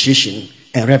appreciation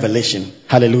and revelation.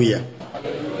 Hallelujah.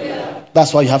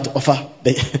 That's why you have to offer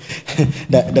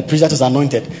the priest that is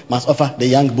anointed must offer the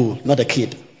young bull, not the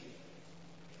kid.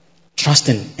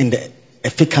 Trusting in the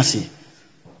efficacy,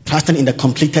 trusting in the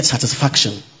completed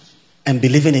satisfaction, and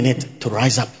believing in it to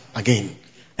rise up again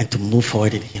and to move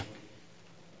forward in Him.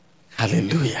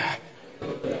 Hallelujah.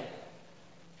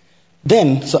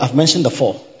 Then, so I've mentioned the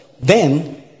 4.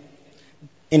 Then,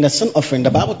 in the sin offering,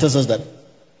 the Bible tells us that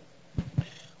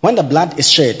when the blood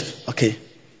is shed, okay,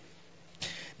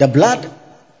 the blood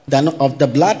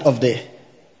of the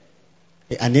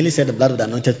I nearly said the blood of the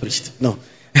anointed priest. No.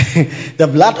 The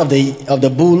blood of the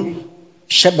bull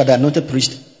shed by the anointed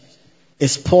priest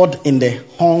is poured in the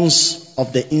horns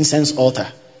of the incense altar.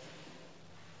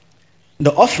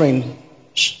 The offering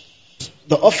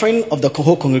of the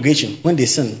whole congregation, when they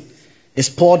sin, is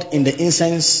poured in the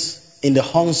incense, in the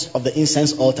horns of the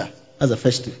incense altar. That's the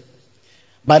first 2.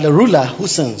 By the ruler who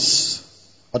sins,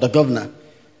 or the governor,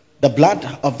 the blood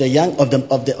of the young of the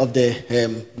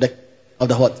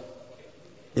what?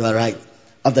 You are right.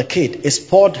 Of the kid is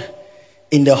poured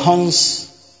in the horns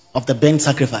of the burnt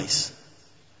sacrifice,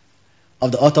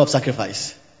 of the altar of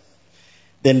sacrifice.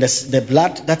 Then the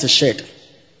blood that is shed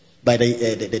by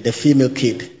the female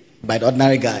kid, by the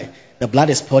ordinary guy, the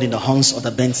blood is poured in the horns of the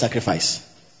burnt sacrifice.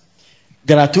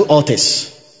 There are 2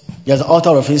 altars. There's the altar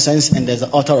of incense and there's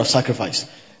the altar of sacrifice.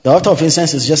 The altar of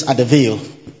incense is just at the veil,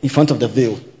 in front of the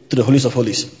veil, to the holiest of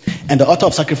holies. And the altar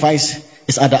of sacrifice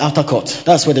is at the outer court.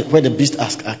 That's where the beasts are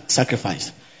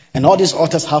sacrificed. And all these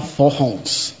altars have 4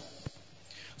 horns.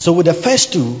 So with the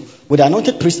first 2, with the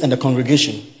anointed priest and the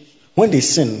congregation, when they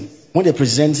sin, when they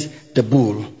present the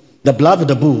bull, the blood of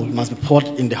the bull must be poured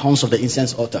in the horns of the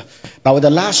incense altar. But with the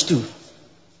last 2,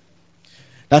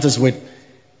 that is with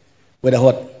the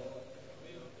what?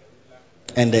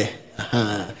 And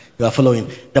you are following.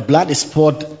 The blood is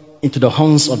poured into the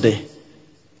horns of the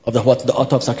what? The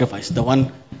altar of sacrifice, the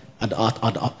one at the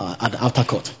outer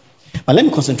court. But let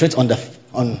me concentrate on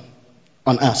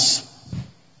us.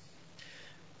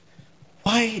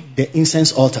 Why the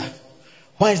incense altar?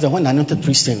 Why is that when the anointed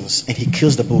priest sins and he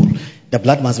kills the bull, the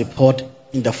blood must be poured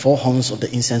in the 4 horns of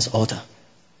the incense altar?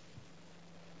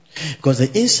 Because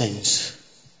the incense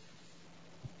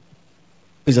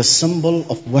is a symbol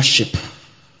of worship.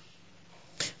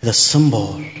 It's a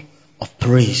symbol of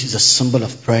praise. It's a symbol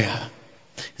of prayer.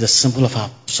 It's a symbol of our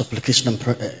supplication and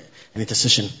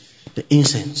intercession. The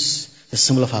incense is a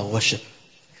symbol of our worship.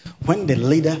 When the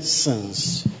leader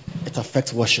sins, it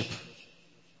affects worship.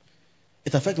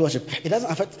 It affects worship. It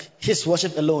doesn't affect his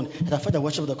worship alone. It affects the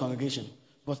worship of the congregation.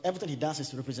 Because everything he does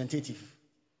is representative.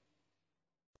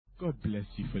 God bless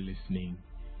you for listening.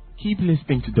 Keep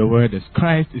listening to the word as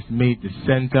Christ is made the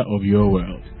center of your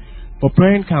world. For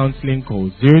prayer and counseling,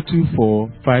 call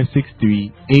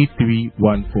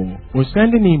 024-563-8314 or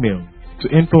send an email to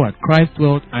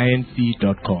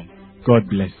info@christworldinc.com. God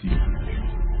bless you.